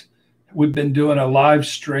least. we've been doing a live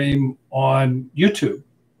stream on YouTube.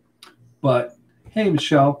 But hey,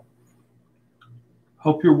 Michelle,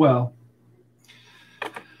 hope you're well.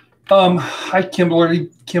 Hi, Kimberly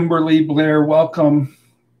Blair, welcome.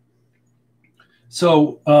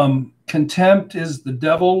 So contempt is the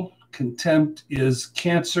devil. Contempt is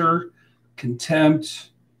cancer.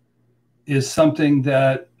 Contempt is something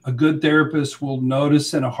that a good therapist will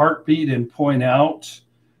notice in a heartbeat and point out.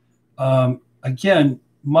 Again,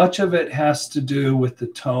 much of it has to do with the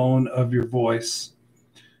tone of your voice.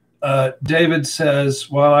 David says,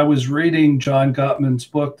 while I was reading John Gottman's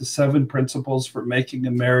book, The 7 Principles for Making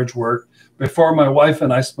a Marriage Work, before my wife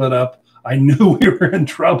and I split up, I knew we were in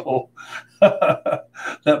trouble.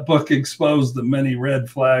 That book exposed the many red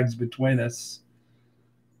flags between us.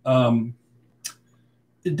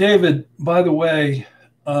 David, by the way,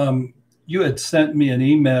 you had sent me an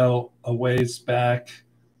email a ways back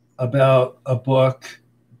about a book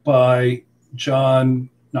by David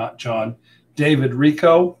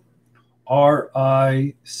Richo,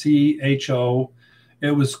 R-I-C-H-O.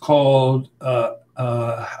 It was called,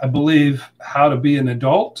 I believe, How to Be an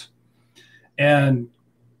Adult. And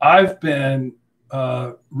I've been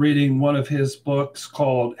reading one of his books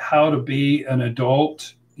called How to Be an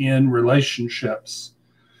Adult in Relationships.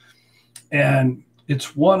 And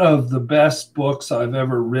it's one of the best books I've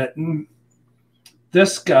ever written.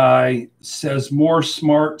 This guy says more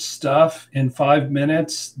smart stuff in 5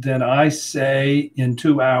 minutes than I say in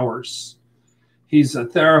 2 hours. He's a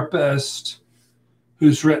therapist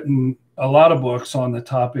who's written a lot of books on the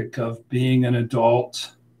topic of being an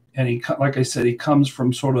adult. And he, like I said, he comes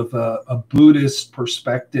from sort of a Buddhist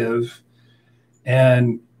perspective.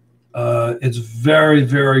 And it's very,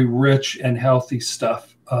 very rich and healthy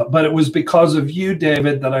stuff. But it was because of you,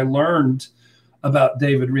 David, that I learned about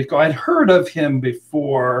David Richo. I'd heard of him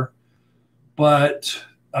before, but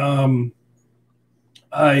I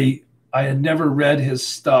had never read his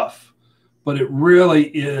stuff. But it really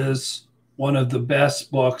is one of the best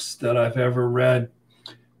books that I've ever read.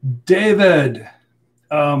 David,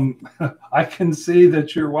 I can see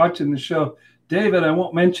that you're watching the show. David, I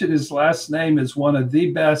won't mention his last name, is one of the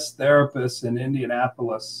best therapists in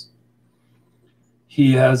Indianapolis.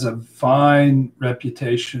 He has a fine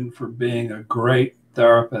reputation for being a great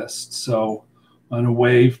therapist. So I'm going to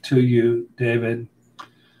wave to you, David.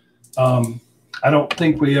 I don't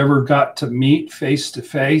think we ever got to meet face to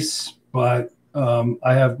face, but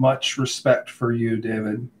I have much respect for you,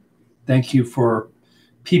 David. Thank you for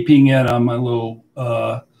peeping in on my little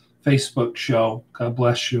Facebook show. God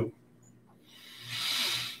bless you.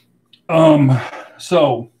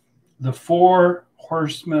 So the 4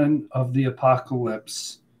 Horsemen of the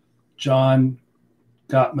Apocalypse, John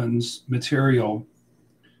Gottman's material: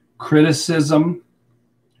 criticism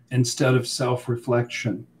instead of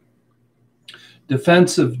self-reflection,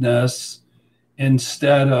 defensiveness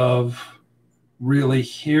instead of really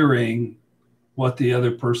hearing what the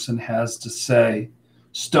other person has to say,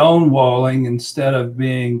 stonewalling instead of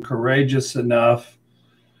being courageous enough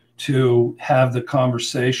to have the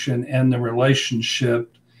conversation and the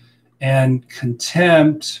relationship, and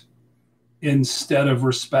contempt instead of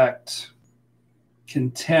respect,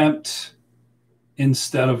 contempt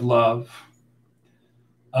instead of love.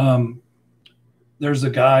 There's a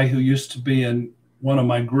guy who used to be in one of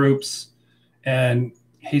my groups, and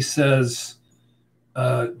he says,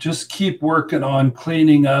 just keep working on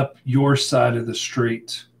cleaning up your side of the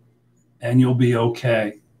street and you'll be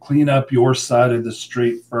okay. Clean up your side of the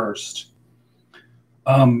street first.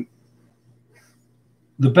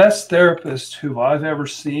 The best therapist who I've ever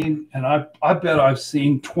seen, and I bet I've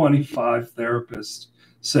seen 25 therapists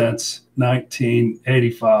since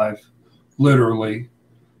 1985, literally,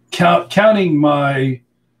 counting my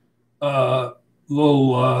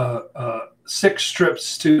little 6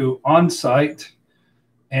 trips to on-site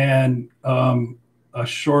and a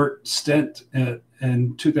short stint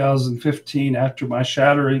in 2015 after my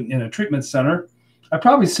shattering in a treatment center. I've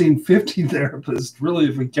probably seen 50 therapists, really,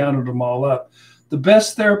 if we counted them all up. The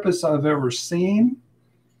best therapist I've ever seen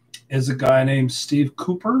is a guy named Steve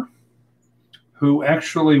Cooper, who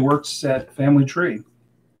actually works at Family Tree.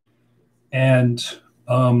 And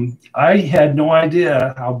I had no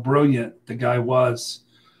idea how brilliant the guy was.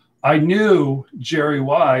 I knew Jerry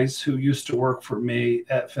Wise, who used to work for me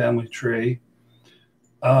at Family Tree.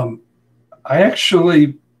 I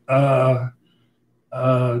actually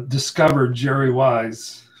discovered Jerry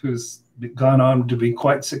Wise, who's gone on to be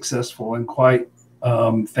quite successful and quite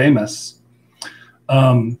famous.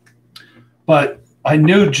 But I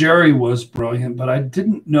knew Jerry was brilliant, but I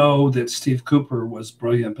didn't know that Steve Cooper was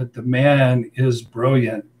brilliant. But the man is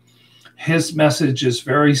brilliant. his message is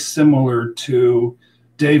very similar to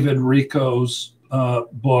David Rico's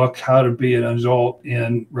book, How to Be an Adult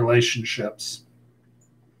in Relationships.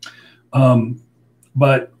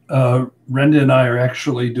 But Renda and I are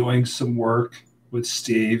actually doing some work with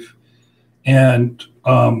Steve. And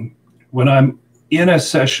when I'm in a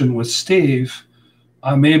session with Steve,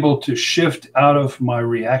 I'm able to shift out of my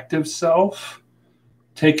reactive self,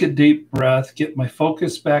 take a deep breath, get my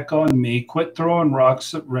focus back on me, quit throwing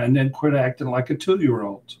rocks at Renda, and quit acting like a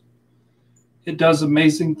 2-year-old. It does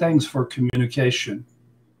amazing things for communication.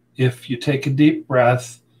 If you take a deep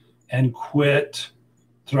breath and quit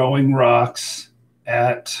throwing rocks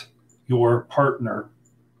at your partner.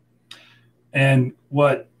 And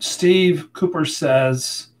what Steve Cooper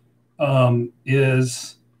says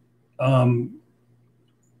is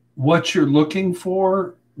what you're looking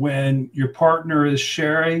for when your partner is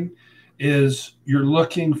sharing is you're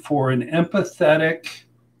looking for an empathetic,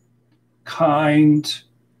 kind,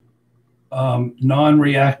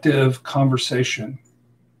 non-reactive conversation.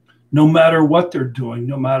 No matter what they're doing,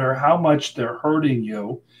 no matter how much they're hurting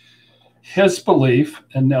you, his belief,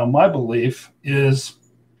 and now my belief, is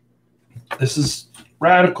this is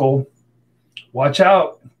radical. Watch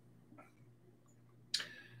out.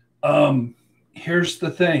 Here's the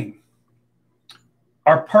thing.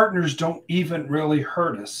 Our partners don't even really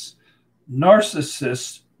hurt us.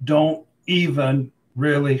 Narcissists don't even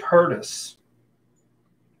really hurt us.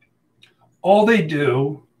 All they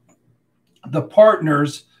do, the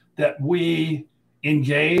partners that we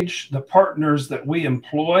engage, the partners that we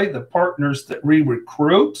employ, the partners that we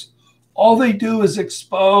recruit, all they do is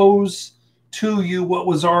expose to you what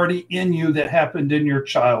was already in you that happened in your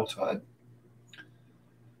childhood.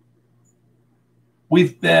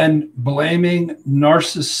 We've been blaming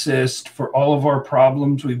narcissists for all of our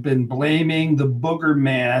problems. We've been blaming the booger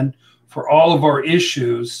man for all of our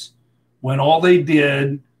issues when all they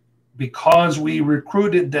did, because we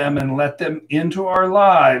recruited them and let them into our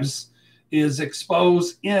lives, is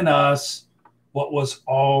expose in us what was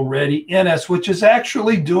already in us, which is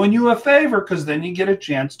actually doing you a favor because then you get a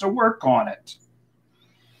chance to work on it.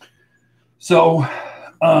 So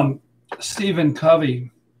Stephen Covey,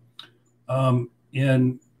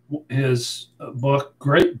 in his book,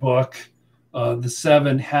 great book, The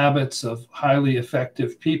 7 Habits of Highly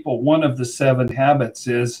Effective People, one of the 7 habits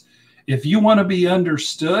is, if you want to be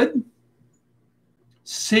understood,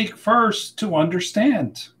 seek first to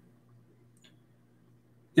understand.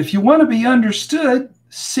 If you want to be understood,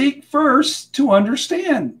 seek first to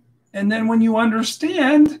understand. And then when you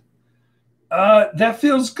understand, that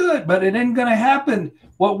feels good, but it ain't going to happen.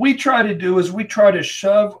 What we try to do is we try to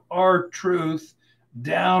shove our truth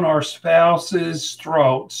down our spouse's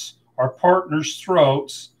throats, our partner's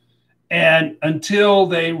throats, and until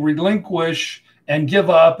they relinquish and give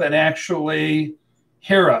up and actually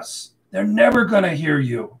hear us. They're never going to hear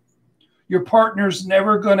you. Your partner's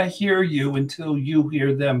never going to hear you until you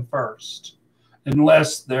hear them first,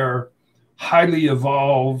 unless they're highly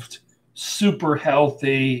evolved, super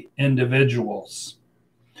healthy individuals.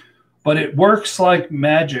 But it works like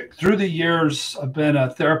magic. Through the years, I've been a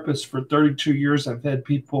therapist for 32 years. I've had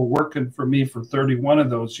people working for me for 31 of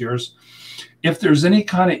those years. If there's any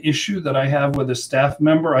kind of issue that I have with a staff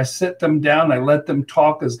member, I sit them down, I let them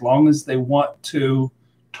talk as long as they want to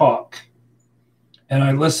talk. And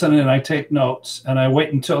I listen and I take notes and I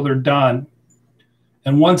wait until they're done.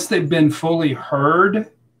 And once they've been fully heard,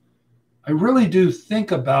 I really do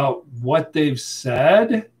think about what they've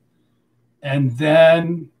said. And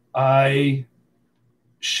then I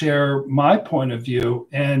share my point of view.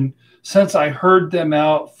 And since I heard them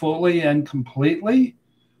out fully and completely,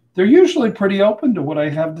 they're usually pretty open to what I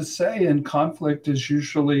have to say, and conflict is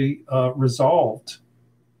usually resolved.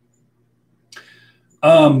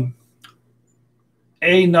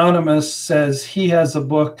 Anonymous says he has a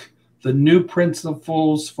book, The New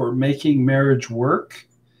Principles for Making Marriage Work.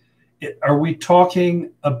 Are we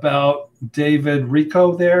talking about David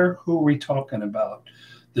Rico there? Who are we talking about?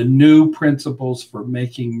 The New Principles for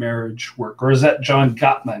Making Marriage Work. Or is that John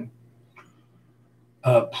Gottman?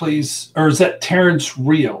 Please, or is that Terrence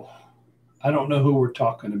Real? I don't know who we're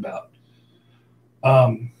talking about.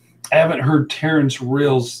 I haven't heard Terrence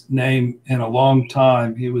Real's name in a long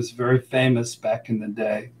time. He was very famous back in the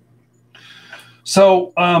day.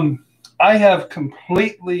 So I have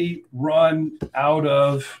completely run out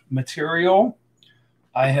of material.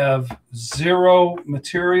 I have 0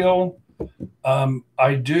 material.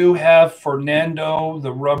 I do have Fernando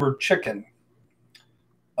the Rubber Chicken,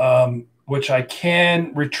 which I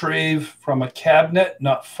can retrieve from a cabinet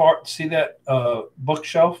not far. See that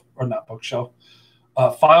bookshelf, or not bookshelf,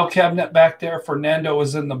 File cabinet back there. Fernando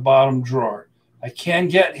is in the bottom drawer. I can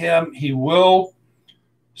get him. He will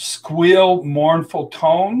squeal mournful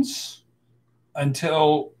tones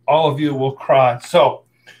until all of you will cry. So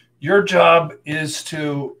your job is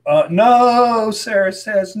to, no, Sarah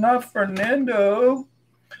says, not Fernando.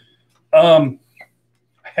 I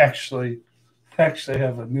actually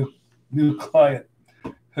have a new client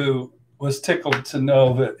who was tickled to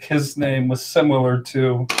know that his name was similar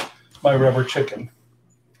to my rubber chicken.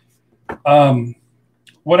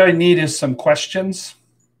 What I need is some questions.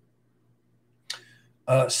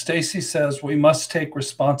 Stacy says, we must take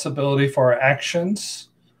responsibility for our actions.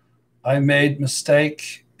 I made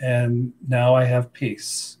mistake and now I have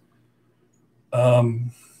peace.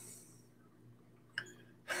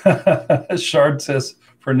 Shard says,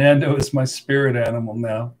 Fernando is my spirit animal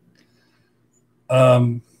now.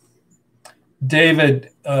 David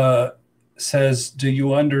says, do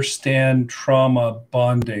you understand trauma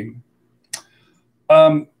bonding?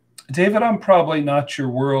 David, I'm probably not your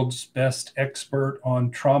world's best expert on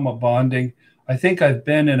trauma bonding. I think I've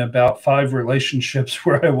been in about 5 relationships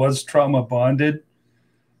where I was trauma bonded.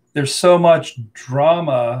 There's so much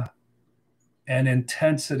drama and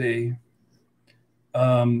intensity.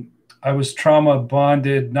 I was trauma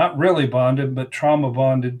bonded, not really bonded, but trauma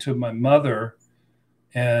bonded to my mother,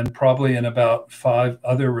 and probably in about 5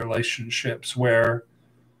 other relationships where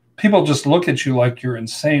people just look at you like you're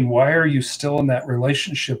insane. Why are you still in that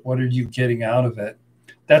relationship? What are you getting out of it?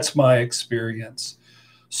 That's my experience.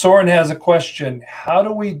 Soren has a question. How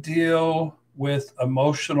do we deal with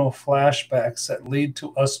emotional flashbacks that lead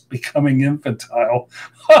to us becoming infantile?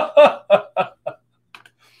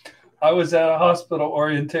 I was at a hospital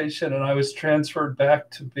orientation and I was transferred back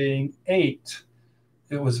to being 8.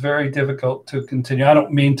 It was very difficult to continue. I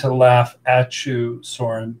don't mean to laugh at you,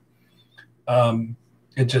 Soren.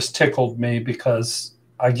 It just tickled me because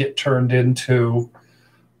I get turned into,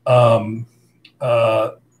 honey,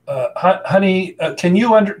 can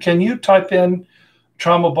you type in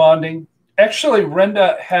trauma bonding? Actually,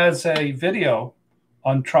 Renda has a video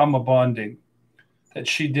on trauma bonding that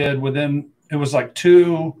she did within, it was like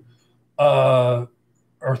 2 or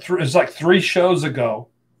 3, it was like 3 shows ago.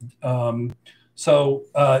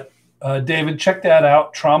 David, check that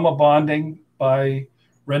out, Trauma Bonding by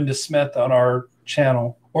Renda Smith on our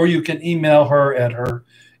channel, or you can email her at her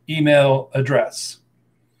email address.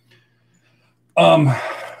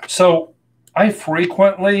 So I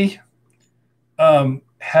frequently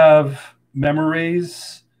have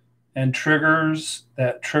memories and triggers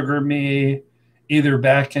that trigger me either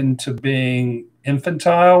back into being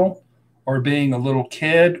infantile or being a little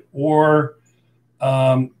kid, or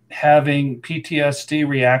having PTSD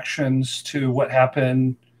reactions to what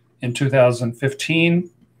happened in 2015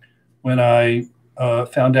 when I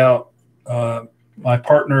found out my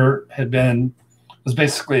partner was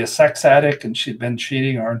basically a sex addict, and she'd been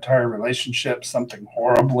cheating our entire relationship, something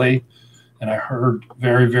horribly. And I heard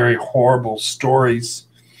very, very horrible stories.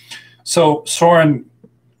 So, Soren,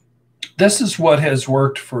 this is what has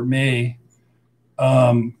worked for me.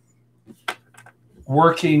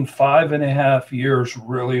 Working 5.5 years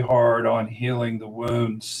really hard on healing the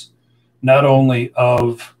wounds, not only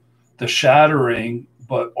of the shattering,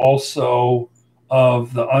 but also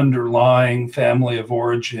of the underlying family of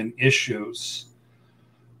origin issues.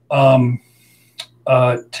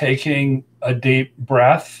 Taking a deep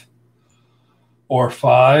breath or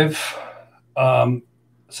 5,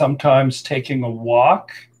 sometimes taking a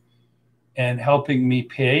walk and helping me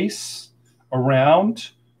pace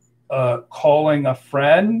around, calling a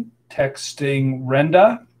friend, texting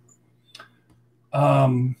Renda.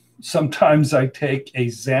 Sometimes I take a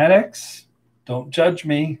Xanax. Don't judge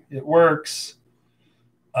me, it works.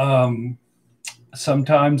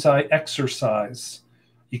 Sometimes I exercise.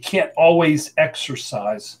 You can't always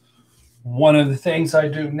exercise. One of the things I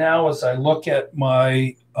do now is I look at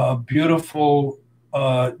my beautiful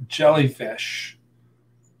jellyfish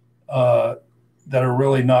that are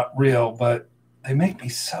really not real, but they make me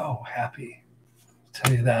so happy. I'll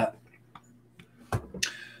tell you that.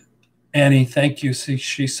 Annie, thank you. See,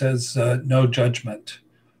 she says no judgment.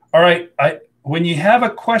 All right. When you have a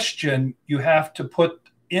question, you have to put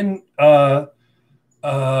in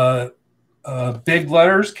big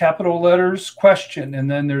letters, capital letters, question, and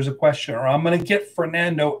then there's a question. Or I'm going to get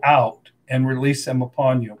Fernando out and release him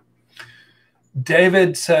upon you.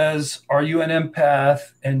 David says, are you an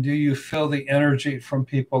empath, and do you feel the energy from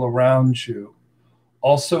people around you?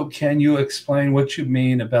 Also, can you explain what you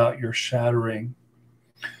mean about your shattering?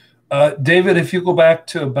 David, if you go back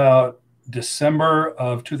to about December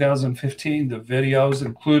of 2015, the videos,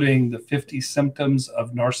 including the 50 symptoms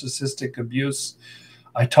of narcissistic abuse,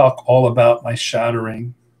 I talk all about my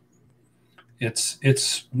shattering.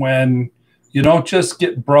 It's when you don't just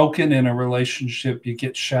get broken in a relationship, you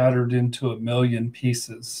get shattered into a million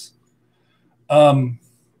pieces. You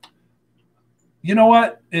know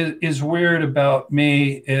what is weird about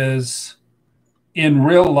me is in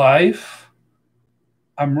real life,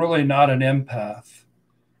 I'm really not an empath.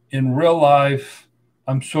 In real life,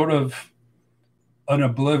 I'm sort of an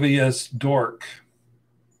oblivious dork,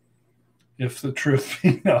 if the truth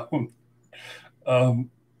be known.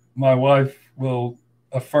 My wife will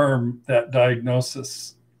affirm that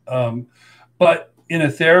diagnosis. But in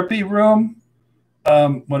a therapy room,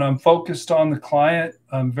 when I'm focused on the client,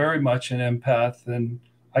 I'm very much an empath, and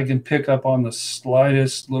I can pick up on the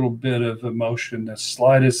slightest little bit of emotion, the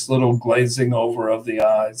slightest little glazing over of the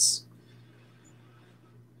eyes.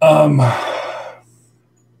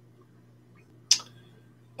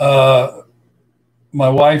 My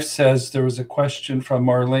wife says there was a question from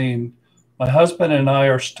Marlene. My husband and I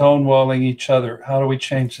are stonewalling each other. How do we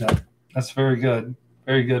change that? That's very good.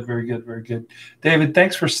 Very good, very good, very good. David,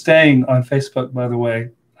 thanks for staying on Facebook, by the way.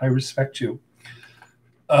 I respect you.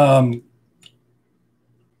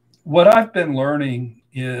 What I've been learning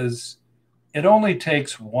is it only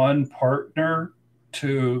takes one partner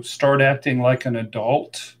to start acting like an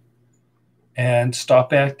adult and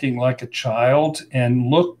stop acting like a child and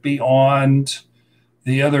look beyond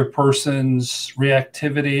the other person's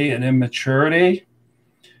reactivity and immaturity.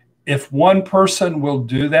 If one person will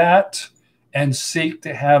do that and seek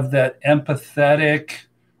to have that empathetic,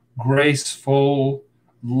 graceful,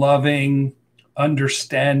 loving,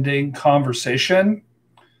 understanding conversation,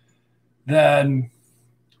 then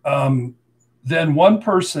one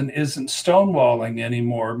person isn't stonewalling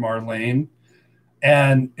anymore, Marlene.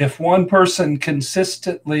 And if one person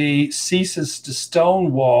consistently ceases to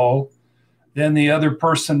stonewall, then the other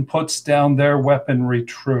person puts down their weaponry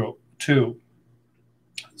too.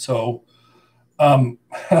 So my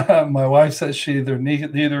wife says she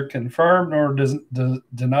neither confirm nor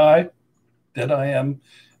deny that I am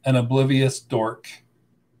an oblivious dork.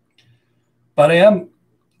 But I am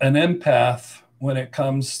an empath when it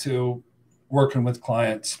comes to working with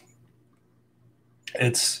clients.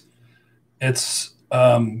 It's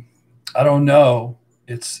I don't know.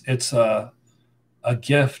 It's a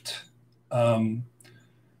gift.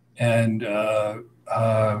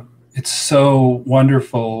 It's so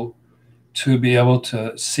wonderful to be able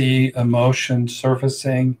to see emotion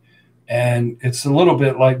surfacing. And it's a little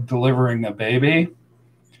bit like delivering a baby,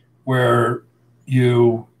 where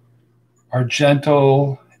you are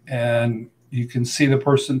gentle and you can see the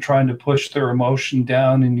person trying to push their emotion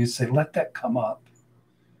down, and you say, let that come up.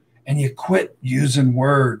 And you quit using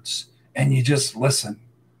words and you just listen.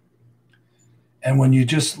 And when you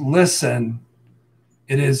just listen,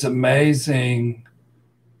 it is amazing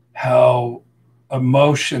how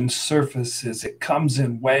emotion surfaces. It comes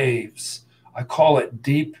in waves. I call it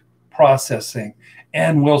deep processing.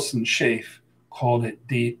 Ann Wilson Schaaf called it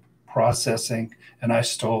deep processing, and I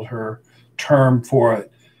stole her term for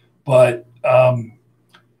it. But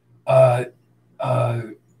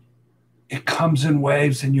it comes in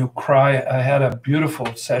waves and you'll cry. I had a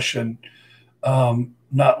beautiful session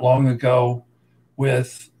not long ago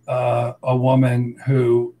with a woman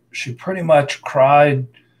who she pretty much cried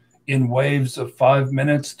in waves of 5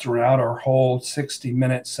 minutes throughout our whole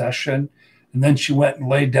 60-minute session. And then she went and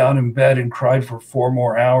laid down in bed and cried for 4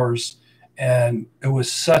 more hours. And it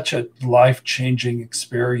was such a life-changing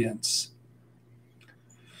experience.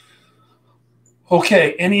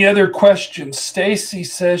 Okay, any other questions? Stacy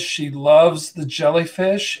says she loves the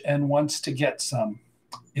jellyfish and wants to get some.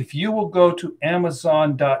 If you will go to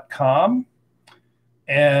Amazon.com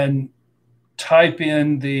and type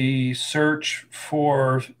in the search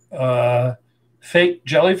for fake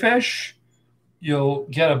jellyfish, you'll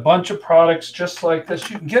get a bunch of products just like this.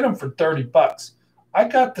 You can get them for $30. I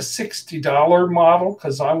got the $60 model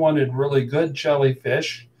because I wanted really good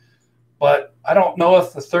jellyfish, but I don't know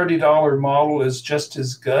if the $30 model is just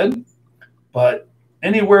as good. But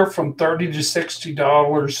anywhere from $30 to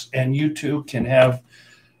 $60, and you too can have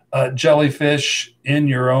jellyfish in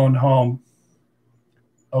your own home.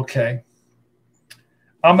 Okay.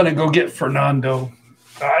 I'm going to go get Fernando.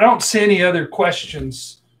 I don't see any other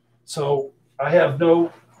questions, so I have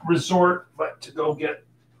no resort but to go get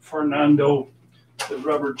Fernando, the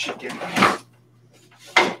rubber chicken.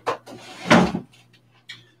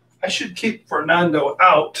 I should keep Fernando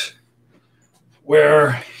out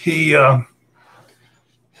where he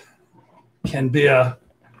can be a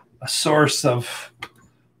source of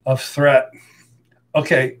of threat.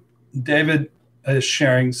 Okay, David is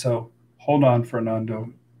sharing, so hold on,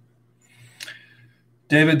 Fernando.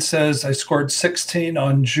 David says, I scored 16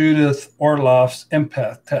 on Judith Orloff's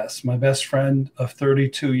empath test. My best friend of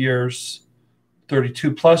 32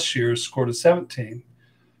 plus years, scored a 17.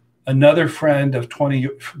 Another friend of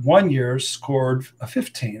 21 years scored a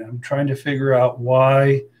 15. I'm trying to figure out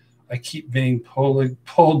why I keep being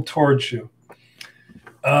pulled towards you.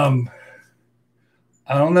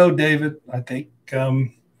 I don't know, David. I think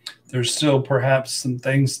there's still perhaps some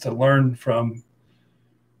things to learn from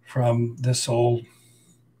this old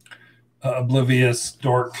oblivious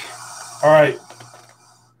dork. All right.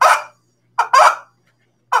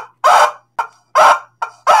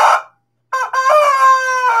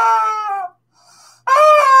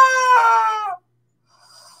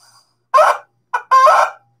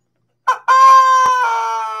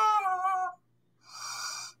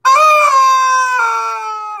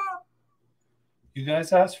 You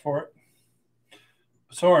guys asked for it.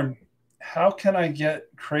 Soren, how can I get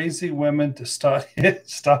crazy women to stop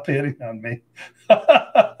hitting on me?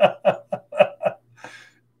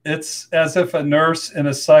 It's as if a nurse in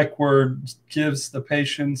a psych ward gives the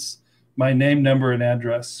patients my name, number, and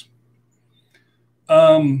address.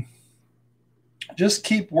 Just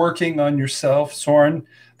keep working on yourself, Soren.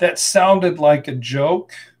 That sounded like a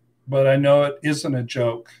joke, but I know it isn't a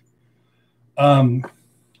joke.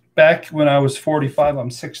 Back when I was 45,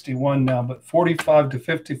 I'm 61 now, but 45 to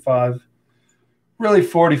 55, really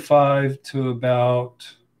 45 to about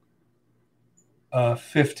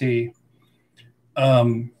 50.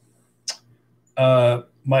 My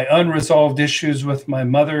unresolved issues with my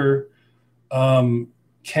mother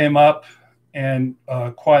came up, and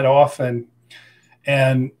quite often.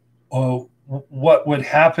 And what would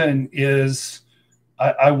happen is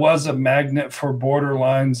I was a magnet for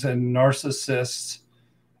borderlines and narcissists.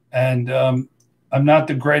 And I'm not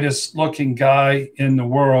the greatest looking guy in the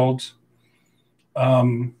world.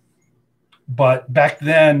 But back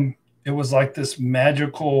then, it was like this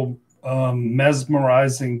magical,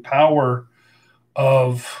 mesmerizing power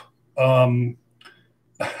of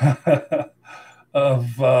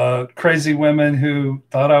crazy women who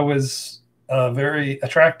thought I was very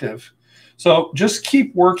attractive. So just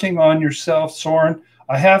keep working on yourself, Soren.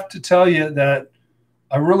 I have to tell you that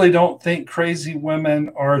I really don't think crazy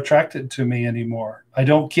women are attracted to me anymore. I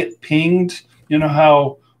don't get pinged. You know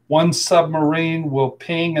how one submarine will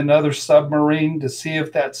ping another submarine to see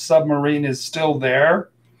if that submarine is still there?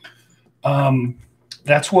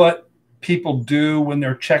 That's what people do when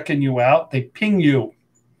they're checking you out. They ping you.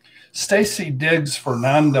 Stacy Diggs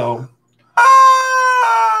Fernando.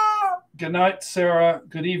 Good night, Sarah.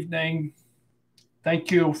 Good evening.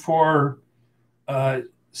 Thank you for...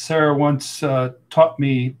 Sarah once taught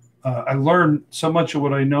me, I learned so much of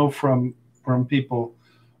what I know from people,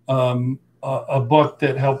 a book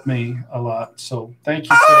that helped me a lot. So thank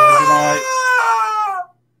you, Sarah.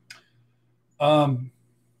 Good night.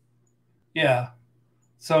 Yeah.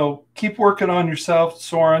 So keep working on yourself,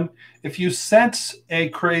 Soren. If you sense a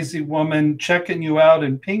crazy woman checking you out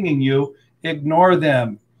and pinging you, ignore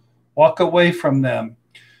them. Walk away from them.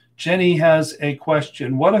 Jenny has a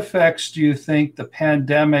question. What effects do you think the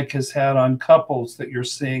pandemic has had on couples that you're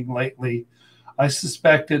seeing lately? I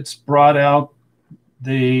suspect it's brought out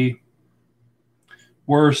the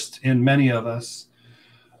worst in many of us.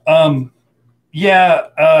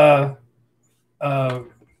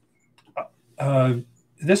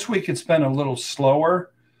 This week it's been a little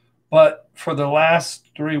slower, but for the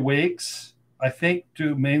last 3 weeks, I think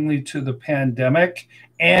due mainly to the pandemic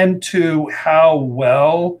and to how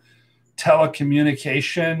well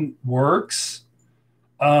telecommunication works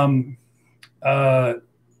in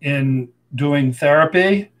doing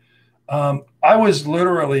therapy. I was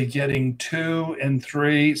literally getting 2 and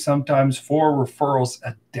 3, sometimes 4 referrals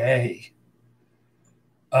a day.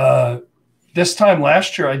 This time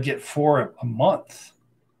last year, I'd get 4 a month.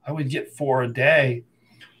 I would get 4 a day.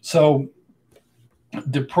 So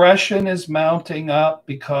depression is mounting up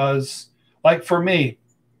because, like for me,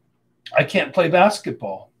 I can't play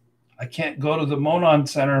basketball. I can't go to the Monon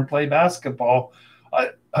Center and play basketball. I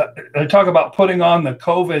talk about putting on the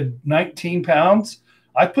COVID 19 pounds.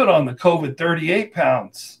 I put on the COVID 38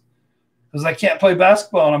 pounds because I can't play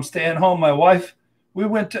basketball and I'm staying home. My wife, we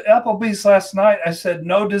went to Applebee's last night. I said,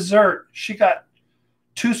 no dessert. She got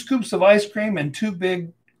 2 scoops of ice cream and 2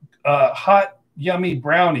 big, hot, yummy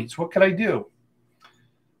brownies. What could I do?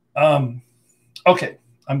 Okay,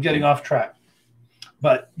 I'm getting off track.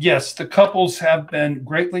 But yes, the couples have been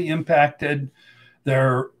greatly impacted.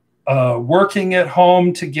 They're working at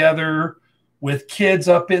home together, with kids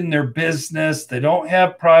up in their business. They don't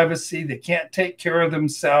have privacy. They can't take care of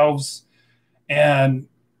themselves. And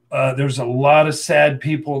there's a lot of sad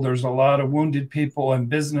people. There's a lot of wounded people, and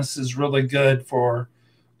business is really good for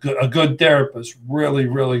a good therapist. Really,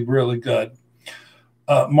 really, really good.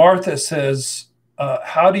 Martha says,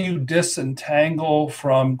 how do you disentangle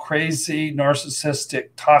from crazy, narcissistic,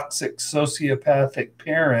 toxic, sociopathic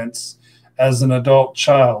parents as an adult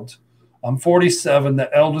child? I'm 47,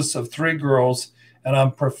 the eldest of 3 girls, and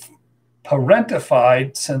I'm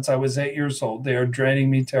parentified since I was 8 years old. They are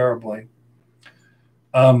draining me terribly.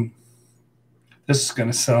 This is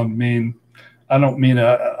going to sound mean. I don't mean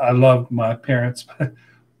I loved my parents,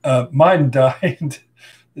 but mine died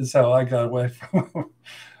is how I got away from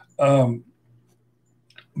them.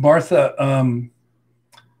 Martha,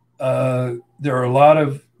 there are a lot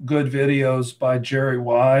of good videos by Jerry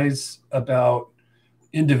Wise about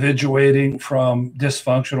individuating from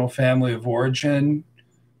dysfunctional family of origin,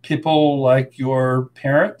 people like your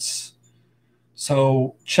parents.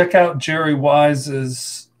 So check out Jerry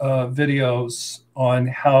Wise's videos on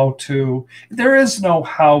how to. There is no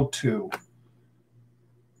how to.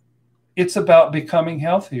 It's about becoming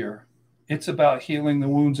healthier. It's about healing the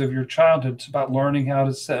wounds of your childhood. It's about learning how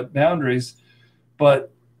to set boundaries.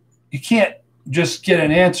 But you can't just get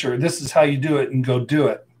an answer. This is how you do it and go do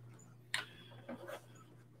it.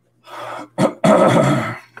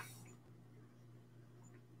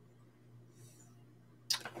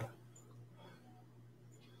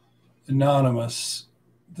 Anonymous.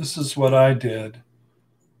 This is what I did.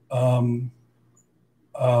 I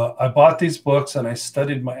bought these books and I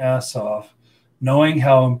studied my ass off. Knowing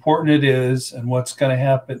how important it is and what's going to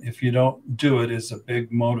happen if you don't do it is a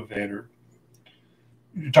big motivator.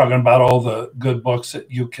 You're talking about all the good books that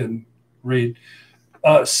you can read.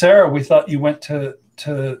 Sarah, we thought you went to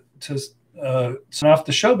sign off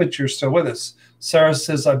the show, but you're still with us. Sarah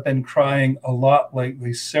says, I've been crying a lot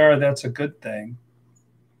lately. Sarah, that's a good thing.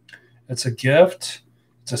 It's a gift.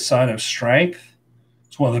 It's a sign of strength.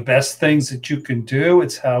 It's one of the best things that you can do.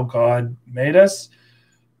 It's how God made us.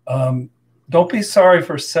 Don't be sorry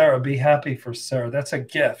for Sarah. Be happy for Sarah. That's a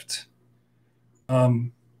gift.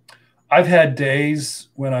 I've had days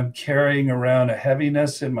when I'm carrying around a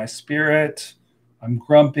heaviness in my spirit. I'm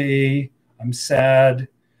grumpy. I'm sad.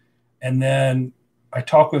 And then I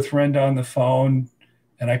talk with Renda on the phone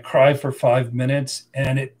and I cry for 5 minutes,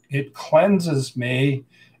 and it cleanses me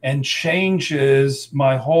and changes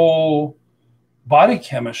my whole body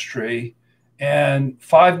chemistry. And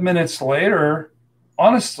 5 minutes later,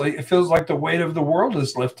 honestly, it feels like the weight of the world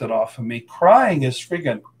is lifted off of me. Crying is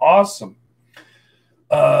freaking awesome.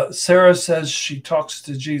 Sarah says she talks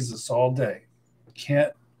to Jesus all day.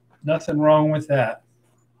 Nothing wrong with that.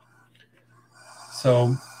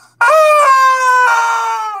 So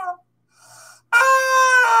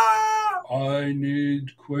I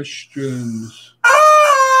need questions.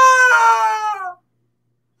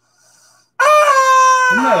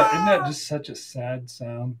 Isn't that just such a sad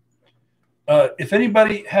sound? If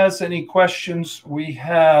anybody has any questions, we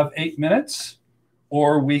have 8 minutes,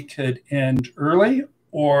 or we could end early,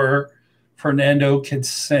 or Fernando could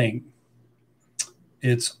sing.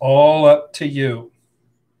 It's all up to you.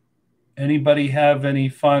 Anybody have any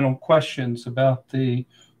final questions about the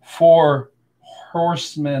 4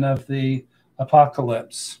 horsemen of the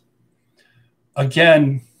apocalypse?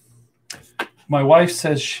 Again, my wife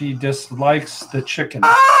says she dislikes the chicken.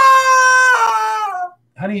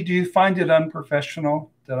 Honey, do you find it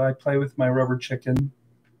unprofessional that I play with my rubber chicken?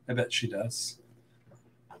 I bet she does.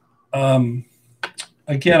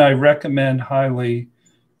 Again, I recommend highly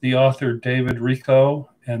the author David Rico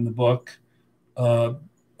and the book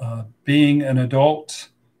Being an Adult,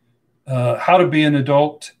 How to Be an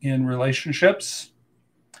Adult in Relationships.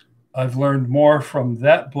 I've learned more from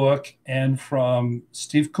that book and from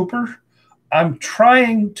Steve Cooper. I'm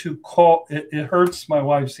trying to call, it hurts my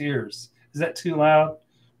wife's ears. Is that too loud?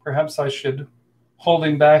 Perhaps I should hold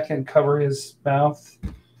him back and cover his mouth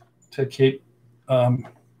to keep.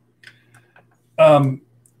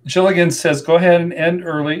 Jilligan says, go ahead and end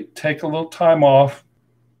early. Take a little time off.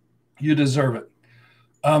 You deserve it.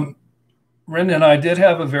 Ren and I did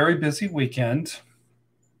have a very busy weekend.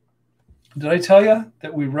 Did I tell you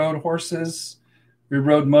that we rode horses? We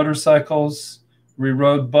rode motorcycles. We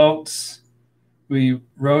rode boats. We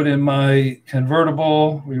rode in my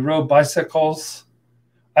convertible. We rode bicycles.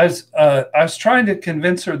 I was trying to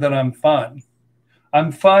convince her that I'm fun.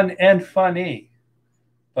 I'm fun and funny,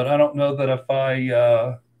 but I don't know that if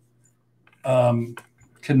I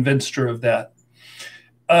convinced her of that.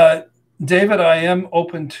 David, I am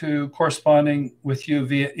open to corresponding with you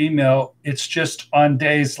via email. It's just on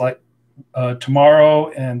days like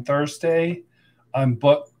Tomorrow and Thursday, I'm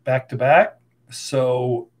booked back to back,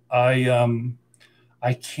 so I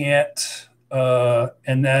can't.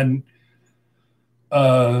 And then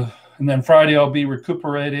Friday I'll be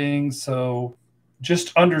recuperating. So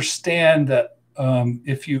just understand that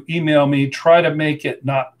if you email me, try to make it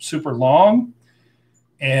not super long,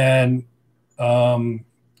 and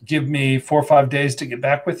give me 4 or 5 days to get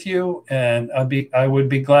back with you, and I would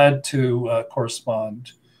be glad to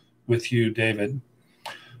correspond with you, David.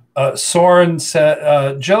 Soren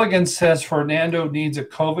said, Gilligan says Fernando needs a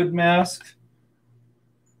COVID mask.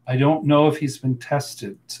 I don't know if he's been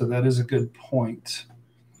tested, so that is a good point.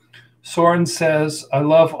 Soren says, I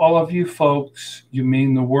love all of you folks. You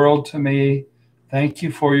mean the world to me. Thank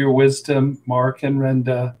you for your wisdom, Mark and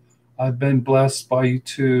Renda. I've been blessed by you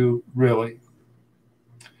too, really.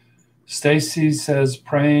 Stacy says,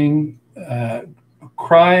 crying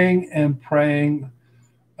and praying.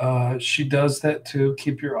 She does that too.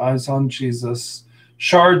 Keep your eyes on Jesus.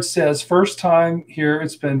 Shard says, first time here.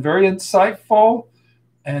 It's been very insightful,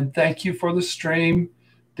 and thank you for the stream.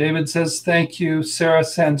 David says, thank you. Sarah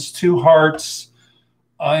sends 2 hearts.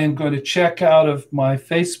 I am going to check out of my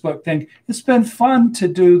Facebook thing. It's been fun to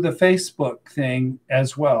do the Facebook thing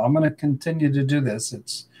as well. I'm going to continue to do this.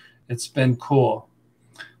 It's been cool.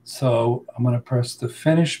 So I'm going to press the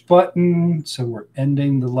finish button. So we're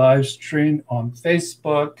ending the live stream on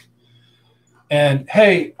Facebook. And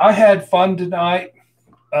hey, I had fun tonight.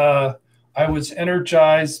 I was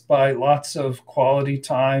energized by lots of quality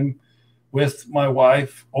time with my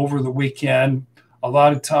wife over the weekend. A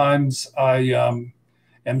lot of times I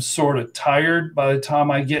am sort of tired by the time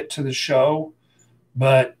I get to the show,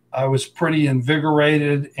 but I was pretty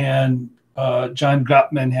invigorated, and John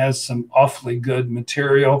Gottman has some awfully good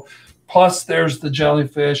material. Plus there's the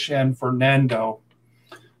jellyfish and Fernando.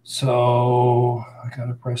 So I got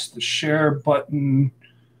to press the share button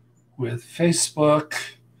with Facebook.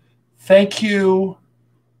 Thank you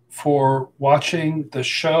for watching the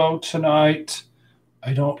show tonight.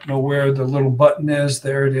 I don't know where the little button is.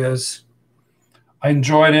 There it is. I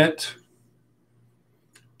enjoyed it.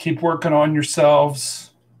 Keep working on yourselves.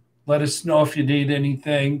 Let us know if you need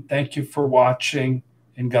anything. Thank you for watching,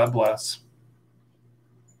 and God bless.